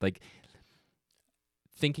 Like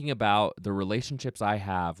thinking about the relationships I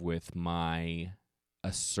have with my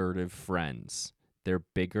assertive friends, they're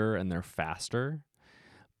bigger and they're faster,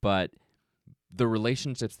 but the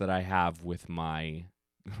relationships that I have with my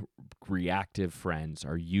reactive friends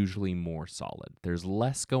are usually more solid. There's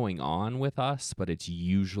less going on with us, but it's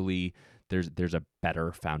usually there's a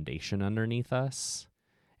better foundation underneath us.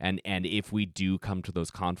 And if we do come to those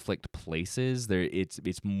conflict places,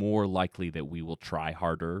 it's more likely that we will try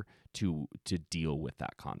harder to deal with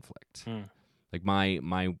that conflict. Like my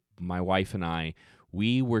wife and I,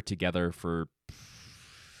 we were together for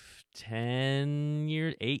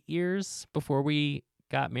 8 years before we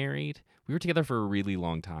got married. We were together for a really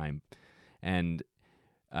long time, and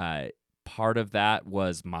part of that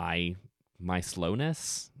was my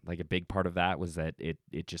slowness. Like a big part of that was that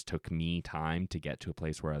it just took me time to get to a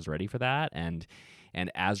place where I was ready for that, and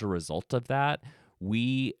as a result of that,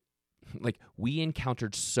 we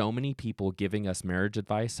encountered so many people giving us marriage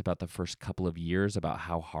advice about the first couple of years about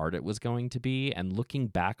how hard it was going to be. And looking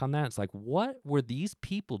back on that, it's like, what were these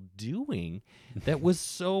people doing that was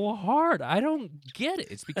so hard? I don't get it.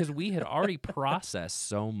 It's because we had already processed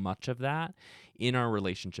so much of that in our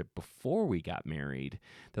relationship before we got married,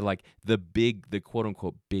 that like the quote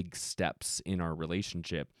unquote big steps in our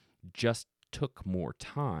relationship just took more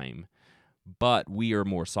time, but we are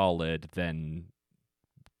more solid than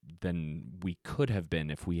than we could have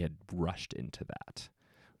been if we had rushed into that.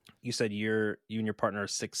 You said you and your partner are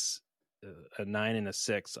a 9 and a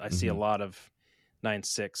 6. I see a lot of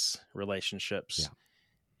 9-6 relationships. Yeah.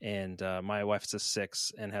 And my wife's a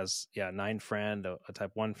 6 and has 9 friend, a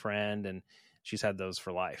type 1 friend, and she's had those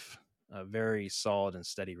for life. A very solid and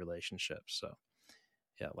steady relationship. So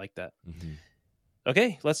yeah, like that.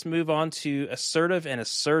 Okay, let's move on to assertive and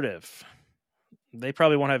assertive. They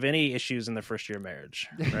probably won't have any issues in their first year of marriage,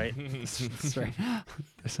 right? That's right.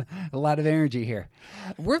 There's a lot of energy here.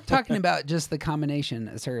 We're talking about just the combination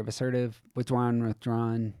assertive,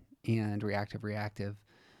 withdrawn, and reactive.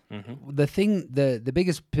 The thing, the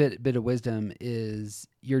biggest bit of wisdom is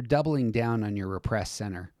you're doubling down on your repressed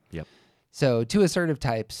center. Yep. So 2 assertive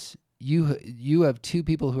types, you have 2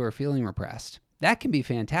 people who are feeling repressed. That can be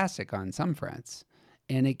fantastic on some fronts,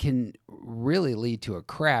 and it can really lead to a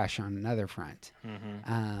crash on another front.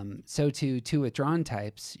 So to 2 withdrawn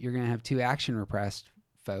types, you're going to have 2 action repressed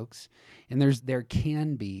folks, and there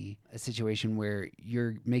can be a situation where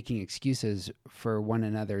you're making excuses for one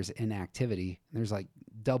another's inactivity. There's like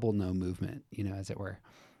double no movement, as it were.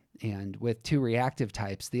 And with 2 reactive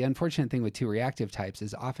types, the unfortunate thing with 2 reactive types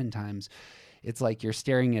is oftentimes it's like you're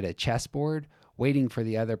staring at a chessboard waiting for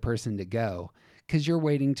the other person to go, because you're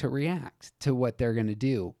waiting to react to what they're going to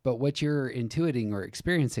do. But what you're intuiting or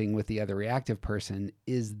experiencing with the other reactive person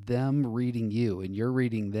is them reading you and you're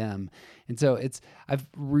reading them. And so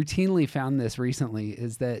I've routinely found this recently,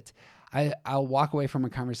 is that I'll walk away from a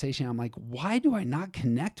conversation. I'm like, why do I not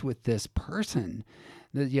connect with this person?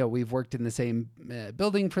 We've worked in the same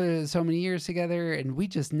building for so many years together, and we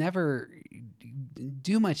just never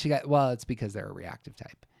do much together. Well, it's because they're a reactive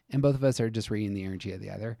type, and both of us are just reading the energy of the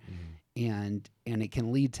other. And it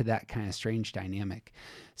can lead to that kind of strange dynamic.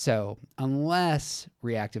 So unless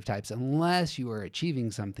reactive types, unless you are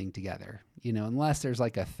achieving something together, unless there's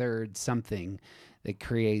like a third something that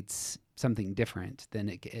creates something different,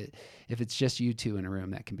 then if it's just you 2 in a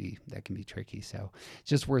room, that can be tricky. So it's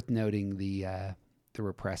just worth noting the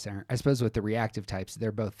repressed. I suppose with the reactive types,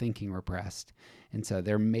 they're both thinking repressed, and so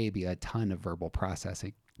there may be a ton of verbal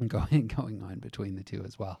processing going on between the 2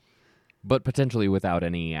 as well. But potentially without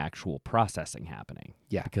any actual processing happening.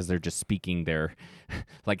 Yeah. Because they're just speaking they're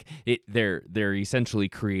essentially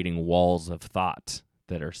creating walls of thought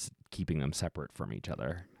that are keeping them separate from each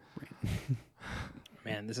other. Right.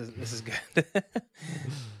 Man, this is good.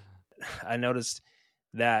 I noticed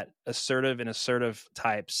that assertive and assertive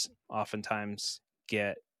types oftentimes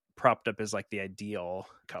get propped up as like the ideal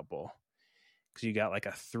couple. Because you got like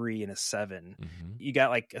a 3 and a 7. You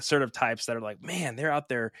got like assertive types that are like, man, they're out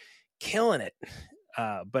there killing it,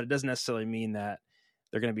 but it doesn't necessarily mean that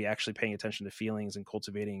they're going to be actually paying attention to feelings and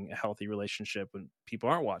cultivating a healthy relationship when people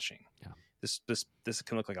aren't watching. This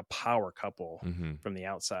can look like a power couple from the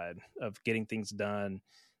outside of getting things done,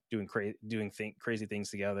 doing crazy things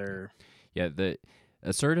together. The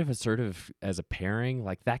assertive as a pairing,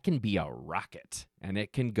 like that can be a rocket, and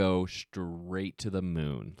it can go straight to the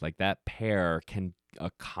moon. Like that pair can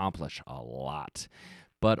accomplish a lot.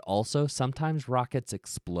 But also sometimes rockets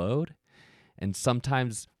explode, and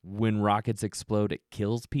sometimes when rockets explode, it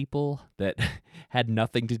kills people that had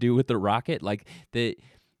nothing to do with the rocket. Like the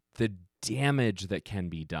damage that can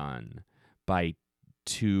be done by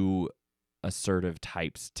 2 assertive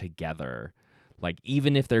types together, like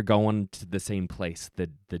even if they're going to the same place,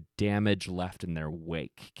 the damage left in their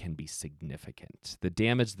wake can be significant. The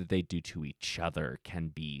damage that they do to each other can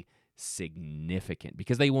be significant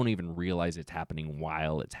because they won't even realize it's happening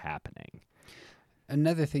while it's happening.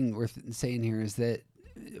 Another thing worth saying here is that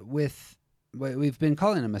with what we've been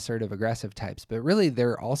calling them assertive aggressive types, but really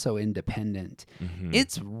they're also independent.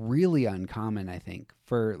 It's really uncommon, I think,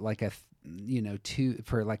 for like a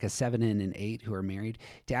 7 and an 8 who are married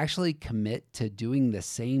to actually commit to doing the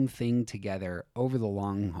same thing together over the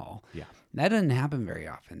long haul. Yeah. That doesn't happen very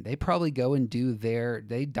often. They probably go and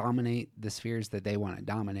they dominate the spheres that they want to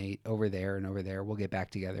dominate over there and over there. We'll get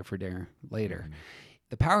back together for dinner later.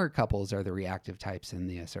 The power couples are the reactive types and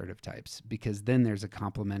the assertive types, because then there's a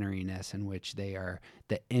complementariness in which the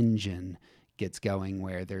engine gets going,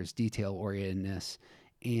 where there's detail orientedness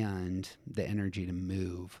and the energy to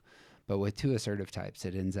move. But with 2 assertive types,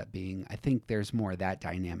 it ends up being, I think there's more of that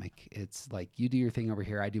dynamic. It's like you do your thing over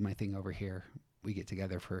here, I do my thing over here. We get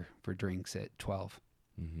together for drinks at 12.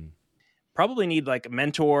 Probably need like a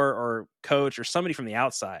mentor or coach or somebody from the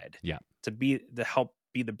outside to help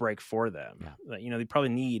be the break for them. They probably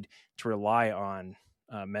need to rely on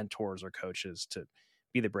mentors or coaches to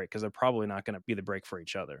be the break, because they're probably not going to be the break for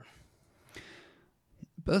each other.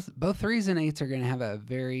 Both 3s and 8s are going to have a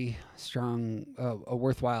very strong, a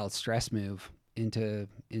worthwhile stress move into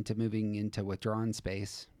moving into withdrawn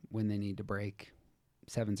space when they need to break.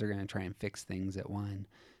 7s are going to try and fix things at 1.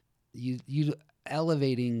 You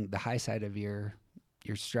elevating the high side of your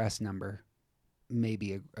stress number may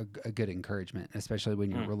be a good encouragement, especially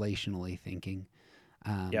when you're relationally thinking.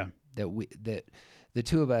 That the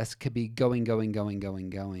two of us could be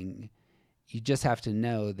going. You just have to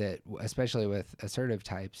know that, especially with assertive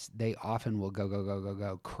types, they often will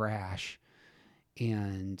go, crash,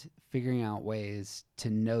 and figuring out ways to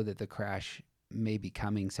know that the crash may be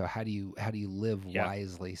coming. So how do you live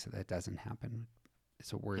wisely so that doesn't happen?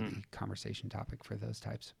 It's a worthy conversation topic for those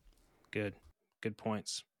types. Good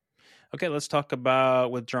points. Okay, let's talk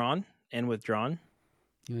about withdrawn and withdrawn.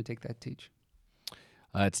 You want to take that, Teach?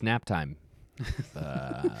 It's nap time.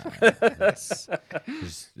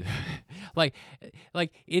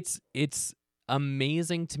 It's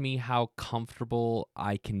amazing to me how comfortable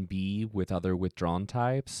I can be with other withdrawn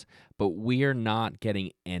types, but we are not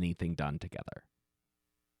getting anything done together.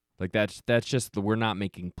 Like that's just we're not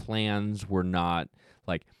making plans. We're not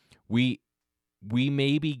like we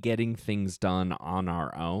may be getting things done on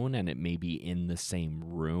our own, and it may be in the same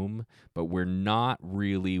room, but we're not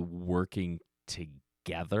really working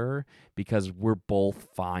together because we're both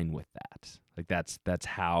fine with that. Like that's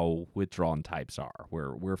how withdrawn types are.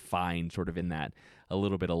 We're fine sort of in that a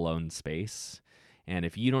little bit alone space. And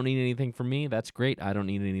if you don't need anything from me, that's great. I don't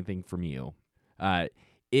need anything from you.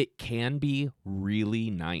 It can be really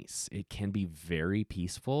nice. It can be very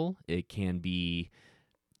peaceful. It can be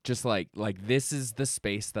just like this is the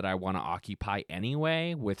space that I want to occupy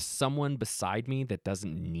anyway, with someone beside me that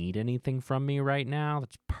doesn't need anything from me right now.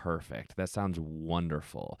 That's perfect. That sounds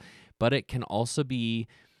wonderful. But it can also be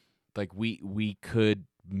like we could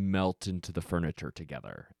melt into the furniture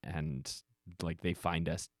together, and like they find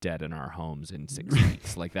us dead in our homes in 6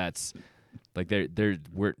 weeks. Like that's like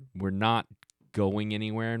we're not going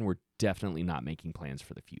anywhere, and we're definitely not making plans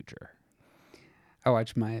for the future. I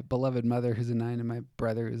watched my beloved mother, who's a 9, and my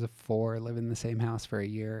brother, who's a 4, live in the same house for a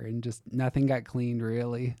year, and just nothing got cleaned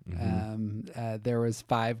really. There was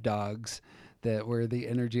 5 dogs that were the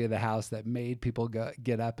energy of the house that made people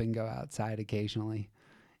get up and go outside occasionally.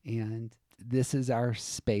 And this is our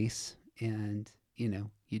space, and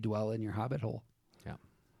you dwell in your hobbit hole. Yeah,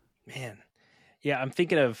 man. Yeah, I'm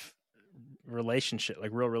thinking of real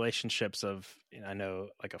relationships of, I know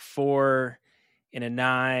like a 4 and a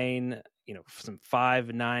 9, some 5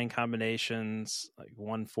 and 9 combinations, like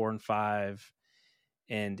 1, 4, and 5.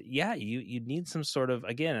 And yeah, you need some sort of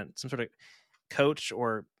coach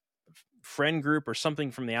or friend group or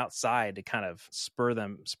something from the outside to kind of spur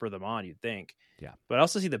them on, you'd think. Yeah. But I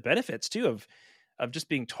also see the benefits too of just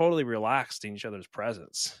being totally relaxed in each other's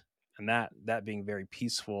presence, and that being very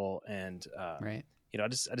peaceful and right. I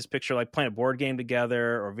just picture like playing a board game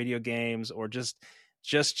together or video games or just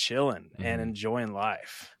chilling and enjoying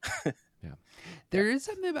life. Yeah. There is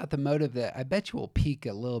something about the motive that I bet you will peak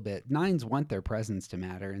a little bit. 9s want their presence to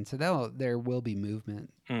matter, and so there will be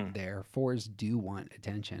movement there. 4s do want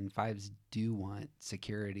attention. 5s do want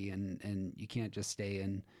security, and you can't just stay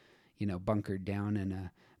in, bunkered down in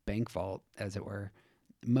a bank vault, as it were.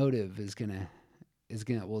 Motive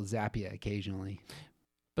will zap you occasionally.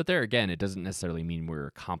 But there again, it doesn't necessarily mean we're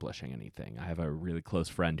accomplishing anything. I have a really close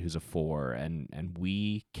friend who's a 4, and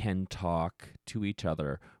we can talk to each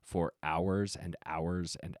other for hours and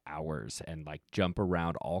hours and hours and like jump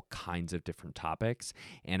around all kinds of different topics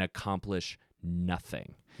and accomplish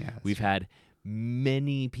nothing. Yeah, We've had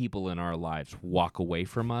many people in our lives walk away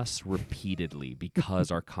from us repeatedly because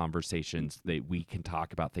our conversations, that we can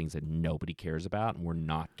talk about things that nobody cares about, and we're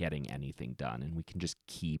not getting anything done, and we can just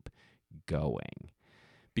keep going.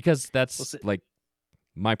 Because that's like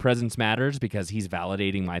my presence matters, because he's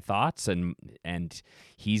validating my thoughts and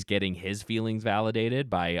he's getting his feelings validated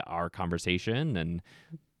by our conversation,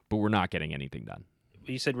 but we're not getting anything done.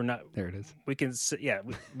 You said we're not. There it is. We can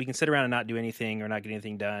we can sit around and not do anything or not get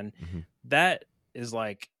anything done. That is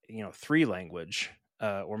like 3 language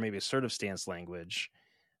or maybe assertive stance language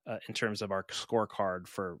in terms of our scorecard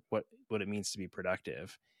for what it means to be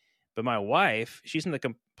productive. But my wife, she's in the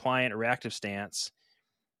compliant or reactive stance.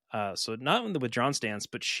 So not in the withdrawn stance,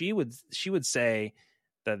 but she would say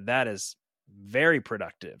that is very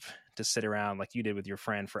productive to sit around like you did with your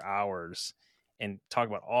friend for hours and talk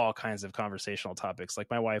about all kinds of conversational topics. Like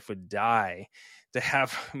my wife would die to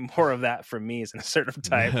have more of that from me as an assertive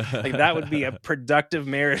type. Like that would be a productive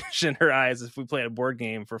marriage in her eyes if we played a board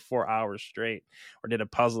game for 4 hours straight or did a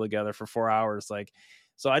puzzle together for 4 hours. Like,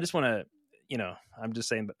 so I just want to, I'm just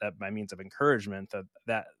saying that by means of encouragement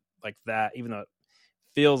that even though it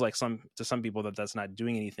feels like to some people that's not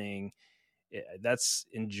doing anything, that's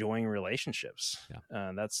enjoying relationships.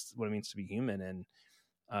 Yeah. That's what it means to be human.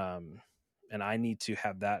 And I need to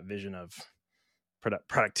have that vision of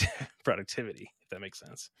productivity, if that makes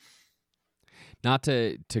sense. Not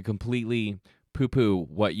to completely poo-poo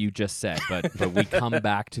what you just said, but we come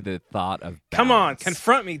back to the thought of balance. Come on,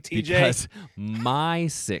 confront me, TJ. Because my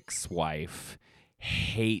sixth wife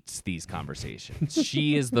hates these conversations.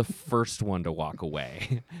 She is the first one to walk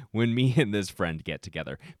away when me and this friend get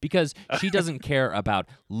together because she doesn't care about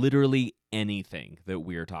literally anything that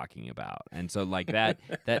we're talking about. And so like that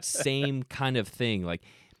same kind of thing, like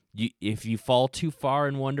if you fall too far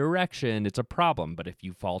in one direction, it's a problem. But if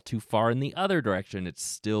you fall too far in the other direction, it's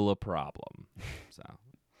still a problem. So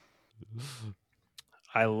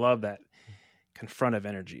I love that confrontive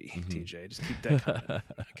energy, TJ. Just keep that coming.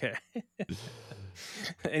 Okay.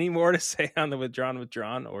 Any more to say on the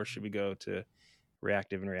withdrawn, or should we go to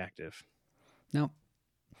reactive and reactive? No.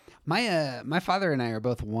 My father and I are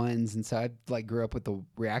both ones, and so I like grew up with the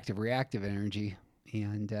reactive energy,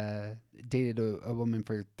 and dated a woman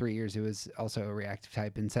for 3 years who was also a reactive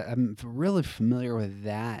type, and so I'm really familiar with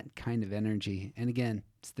that kind of energy. And again,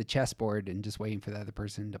 it's the chessboard and just waiting for the other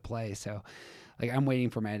person to play. So like I'm waiting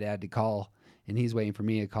for my dad to call, and he's waiting for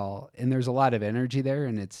me to call, and there's a lot of energy there,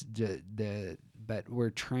 and it's but we're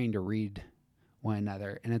trying to read one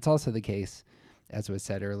another. And it's also the case, as was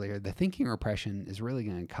said earlier, the thinking repression is really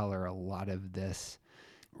going to color a lot of this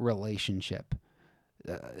relationship.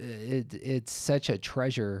 It's such a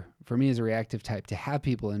treasure for me as a reactive type to have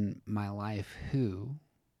people in my life who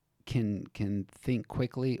can think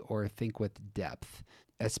quickly or think with depth,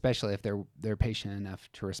 especially if they're patient enough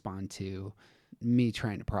to respond to me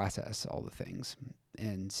trying to process all the things.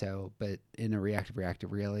 And so, but in a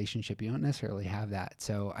reactive relationship, you don't necessarily have that.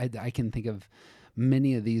 So I can think of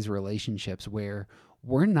many of these relationships where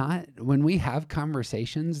when we have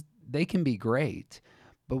conversations, they can be great,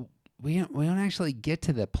 but we don't actually get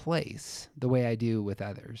to the place the way I do with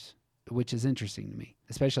others, which is interesting to me.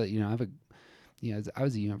 Especially, I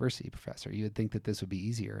was a university professor. You would think that this would be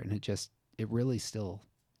easier, and it really still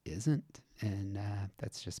isn't. And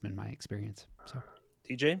that's just been my experience. So,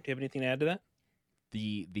 TJ, do you have anything to add to that?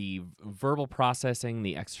 The verbal processing,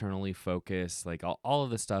 the externally focused, like all of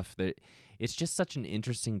the stuff, that it's just such an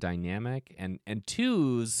interesting dynamic. And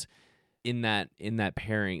twos in that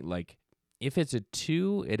pairing, like if it's a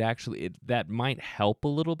two, that might help a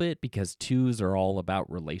little bit because twos are all about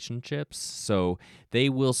relationships. So they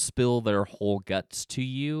will spill their whole guts to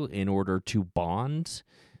you in order to bond.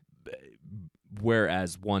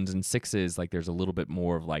 Whereas ones and sixes, like there's a little bit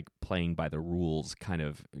more of like playing by the rules kind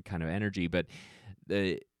of energy. But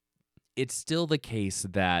it's still the case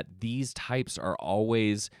that these types are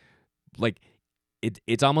always like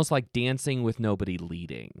it's almost like dancing with nobody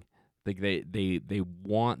leading. Like they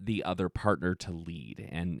want the other partner to lead,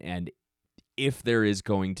 and if there is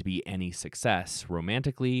going to be any success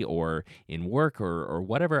romantically or in work or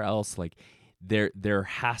whatever else, like there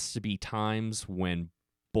has to be times when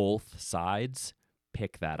both sides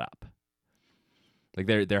pick that up. Like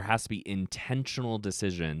there has to be intentional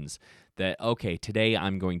decisions that, okay, today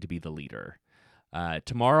I'm going to be the leader.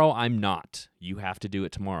 Tomorrow I'm not. You have to do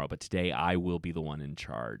it tomorrow, but today I will be the one in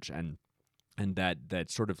charge. And that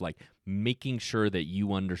sort of like making sure that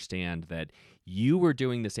you understand that you are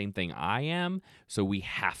doing the same thing I am, so we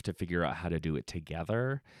have to figure out how to do it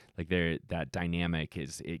together. Like that dynamic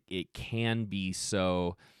it can be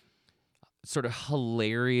so sort of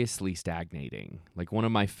hilariously stagnating. Like one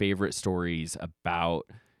of my favorite stories about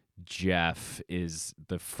Jeff is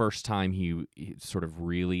the first time he sort of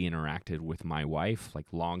really interacted with my wife, like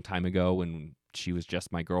long time ago when she was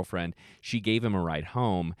just my girlfriend. She gave him a ride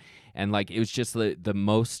home, and like it was just the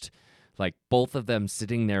most like both of them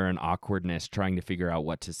sitting there in awkwardness trying to figure out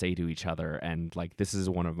what to say to each other. And like this is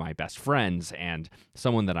one of my best friends and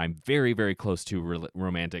someone that I'm very, very close to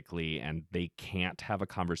romantically, and they can't have a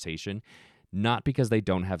conversation. Not because they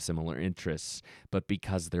don't have similar interests, but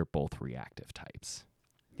because they're both reactive types.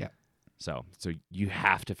 Yeah. So you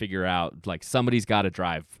have to figure out, like, somebody's got to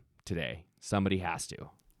drive today. Somebody has to.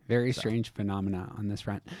 Very strange phenomena on this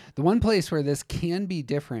front. The one place where this can be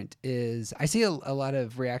different is I see a lot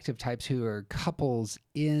of reactive types who are couples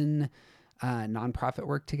in nonprofit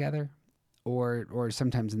work together, or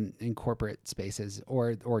sometimes in corporate spaces,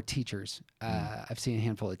 or teachers. I've seen a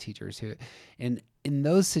handful of teachers who, and in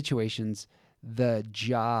those situations, the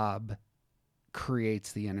job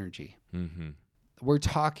creates the energy. Mm-hmm. We're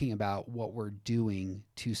talking about what we're doing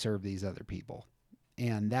to serve these other people.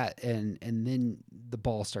 And then the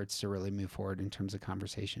ball starts to really move forward in terms of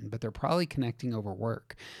conversation. But they're probably connecting over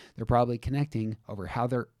work. They're probably connecting over how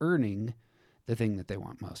they're earning the thing that they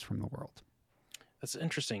want most from the world. That's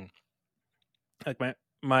interesting. Like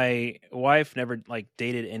my wife never like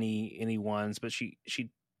dated any ones, but she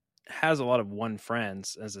has a lot of one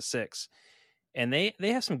friends as a 6, and they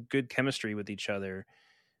have some good chemistry with each other,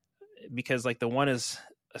 because like the one is,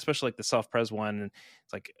 especially like the self-pres one,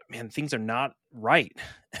 it's like, man, things are not right.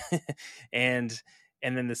 and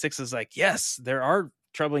then the 6 is like, yes, there are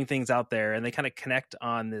troubling things out there, and they kind of connect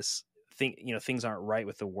on this thing, things aren't right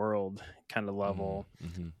with the world kind of level.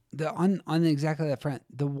 The on exactly that front,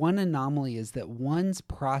 the one anomaly is that ones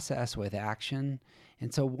process with action,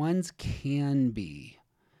 and so ones can be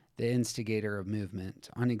the instigator of movement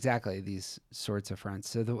on exactly these sorts of fronts.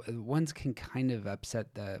 So the ones can kind of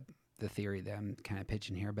upset the theory that I'm kind of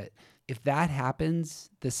pitching here. But if that happens,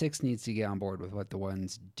 the 6 needs to get on board with what the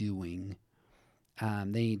one's doing. They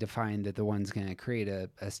need to find that the one's going to create a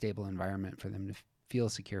stable environment for them to feel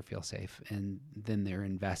secure, feel safe, and then they're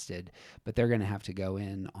invested. But they're going to have to go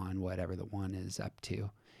in on whatever the one is up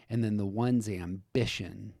to. And then the one's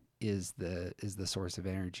ambition is the source of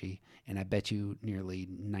energy. And I bet you nearly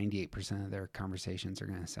 98% of their conversations are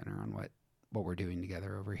going to center on what we're doing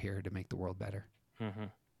together over here to make the world better.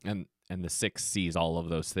 And the 6 sees all of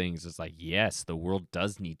those things. It's like, yes, the world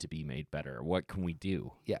does need to be made better. What can we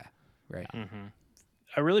do? Yeah, right.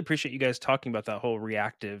 I really appreciate you guys talking about that whole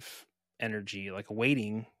reactive energy, like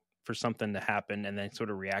waiting for something to happen and then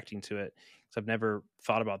sort of reacting to it. So I've never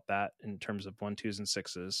thought about that in terms of 1, 2s, and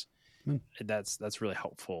 6s. That's really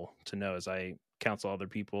helpful to know as I counsel other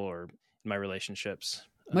people or in my relationships.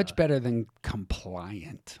 Much better than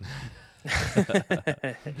compliant.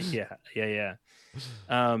 Yeah.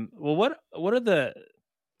 Well, what are the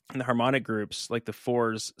harmonic groups, like the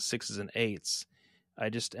 4s, 6s, and 8s? I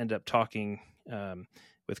just end up talking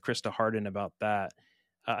with Krista Harden about that.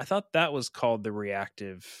 I thought that was called the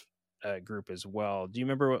reactive group as well. Do you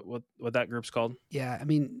remember what that group's called? Yeah, I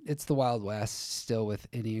mean, it's the Wild West still with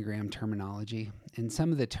Enneagram terminology, and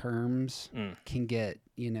some of the terms can get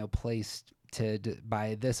placed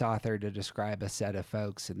by this author to describe a set of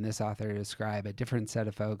folks, and this author to describe a different set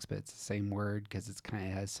of folks, but it's the same word because it's kind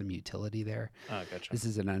of has some utility there. Oh, gotcha. This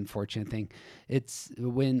is an unfortunate thing. It's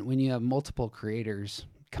when you have multiple creators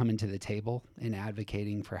coming to the table and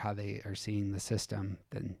advocating for how they are seeing the system,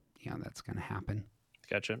 then that's going to happen.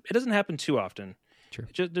 Gotcha. It doesn't happen too often. Sure.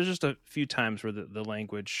 There's just a few times where the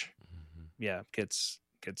language, gets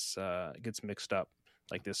mixed up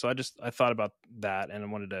like this. So I thought about that, and I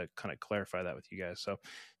wanted to kind of clarify that with you guys. So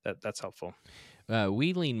that's helpful.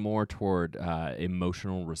 We lean more toward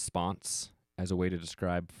emotional response as a way to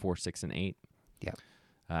describe 4, 6, and 8.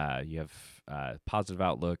 Yeah. You have positive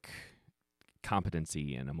outlook,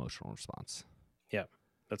 competency, and emotional response. Yeah,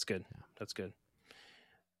 that's good. Yeah. That's good.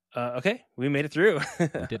 Okay, we made it through. We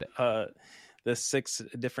did it. The 6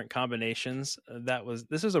 different combinations.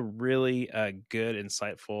 This is a really good,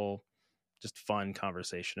 insightful, just fun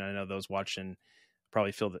conversation. I know those watching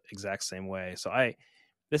probably feel the exact same way. So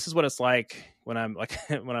this is what it's like when I'm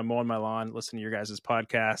mowing my lawn, listening to your guys'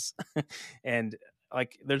 podcasts, and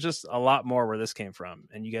like there's just a lot more where this came from.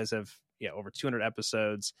 And you guys have over 200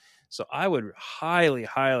 episodes. So I would highly,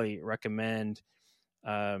 highly recommend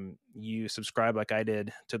you subscribe like I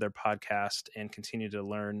did to their podcast and continue to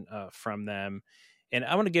learn from them. And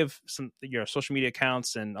I want to give your social media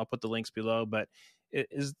accounts, and I'll put the links below. But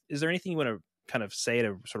is there anything you want to kind of say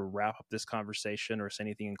to sort of wrap up this conversation, or say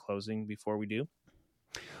anything in closing before we do?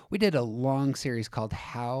 We did a long series called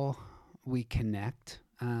How We Connect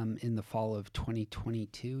in the fall of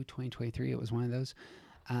 2022, 2023. It was one of those.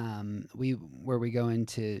 Where we go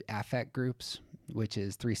into affect groups, which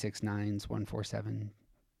is 369s, 147,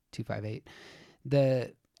 258.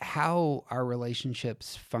 How our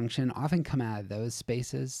relationships function often come out of those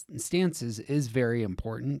spaces. Stances is very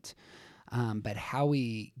important, but how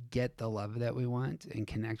we get the love that we want and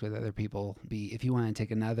connect with other people. If you want to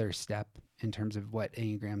take another step in terms of what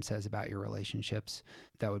Enneagram says about your relationships,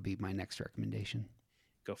 that would be my next recommendation.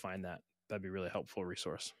 Go find that. That'd be a really helpful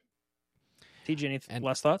resource. TJ, any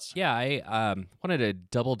last thoughts? Yeah, I wanted to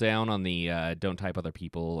double down on the don't type other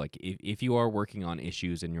people. Like, if you are working on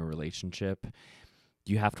issues in your relationship,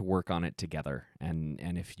 you have to work on it together. And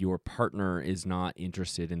if your partner is not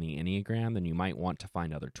interested in the Enneagram, then you might want to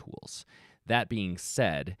find other tools. That being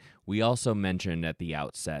said, we also mentioned at the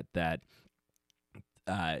outset that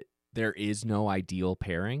there is no ideal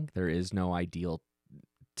pairing. There is no ideal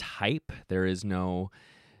type. There is no...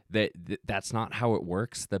 That's not how it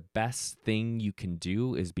works. The best thing you can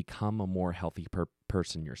do is become a more healthy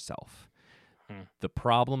person yourself. The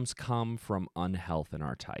problems come from unhealth in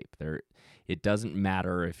our type. It doesn't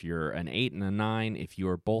matter if you're an 8 and a 9. If you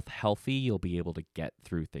are both healthy, you'll be able to get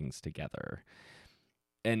through things together.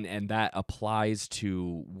 and that applies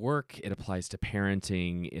to work, it applies to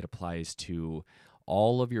parenting, it applies to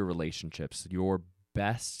all of your relationships. Your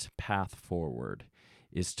best path forward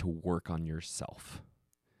is to work on yourself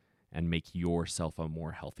and make yourself a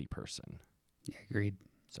more healthy person. Yeah, agreed.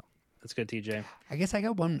 That's good, TJ. I guess I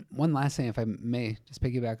got one last thing, if I may, just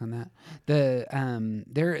piggyback on that.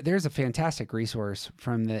 There's a fantastic resource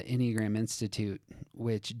from the Enneagram Institute,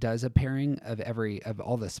 which does a pairing of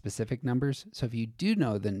all the specific numbers. So if you do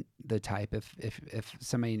know the type, if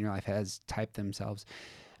somebody in your life has typed themselves,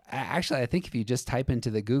 actually, I think if you just type into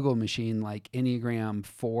the Google machine like Enneagram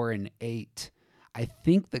 4 and 8, I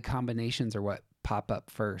think the combinations are what pop up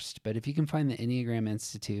first. But if you can find the Enneagram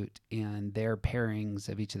Institute and their pairings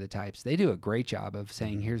of each of the types, they do a great job of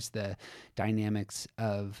saying, here's the dynamics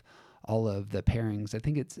of all of the pairings. I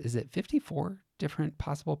think is it 54 different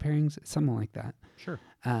possible pairings? Something like that. Sure.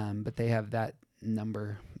 But they have that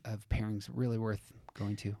number of pairings, really worth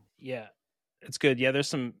going to. Yeah, it's good. Yeah, there's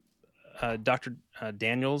some, Dr.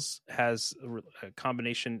 Daniels has a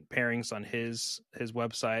combination pairings on his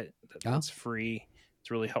website. That's free. It's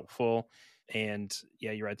really helpful. And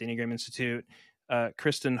yeah, you're right. The Enneagram Institute.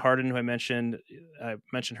 Kristen Harden, who I mentioned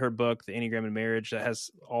her book, The Enneagram in Marriage, that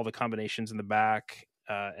has all the combinations in the back.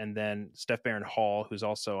 And then Steph Barron Hall, who's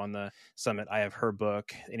also on the summit. I have her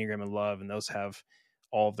book, Enneagram in Love, and those have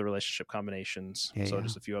all of the relationship combinations.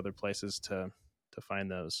 Just a few other places to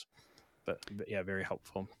find those. But yeah, very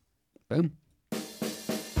helpful. Boom.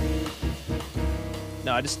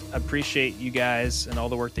 No, I just appreciate you guys and all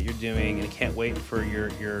the work that you're doing, and I can't wait for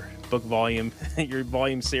your book volume, your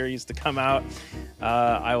volume series to come out.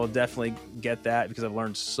 I will definitely get that because I've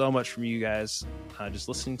learned so much from you guys just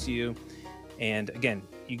listening to you. And again,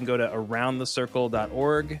 you can go to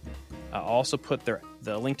aroundthecircle.org. I'll also put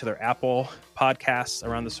the link to their Apple podcasts,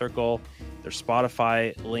 Around the Circle, their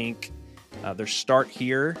Spotify link, their Start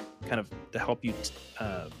Here, kind of to help you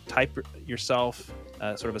type yourself,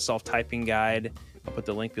 sort of a self-typing guide. I'll put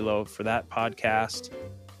the link below for that podcast.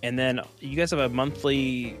 And then you guys have a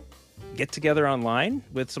monthly get-together online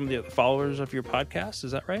with some of the followers of your podcast.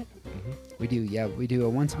 Is that right? Mm-hmm. We do, yeah. We do a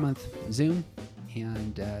once-a-month Zoom,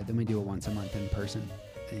 and then we do a once-a-month in person.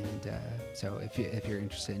 And so if you're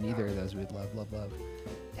interested in either of those, we'd love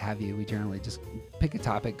to have you. We generally just pick a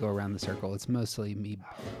topic, go around the circle. It's mostly me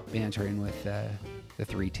bantering with the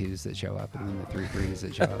 3 2s that show up, and then the 3 3s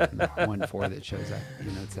that show up, and the 1 4 that shows up.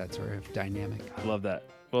 It's that sort of dynamic. I love that.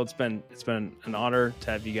 Well, it's been an honor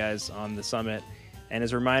to have you guys on the summit. And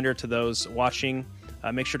as a reminder to those watching,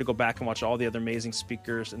 make sure to go back and watch all the other amazing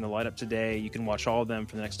speakers in the lineup today. You can watch all of them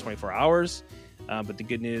for the next 24 hours. But the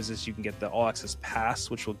good news is you can get the All Access Pass,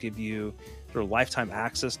 which will give you sort of lifetime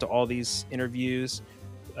access to all these interviews,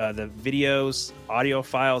 the videos, audio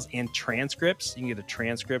files, and transcripts. You can get a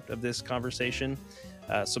transcript of this conversation.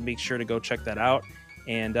 So make sure to go check that out.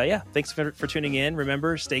 And thanks for tuning in.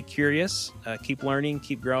 Remember, stay curious, keep learning,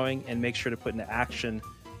 keep growing, and make sure to put into action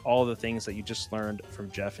all of the things that you just learned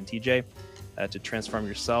from Jeff and TJ to transform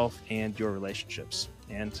yourself and your relationships.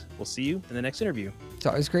 And we'll see you in the next interview. It's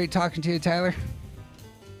always great talking to you, Tyler.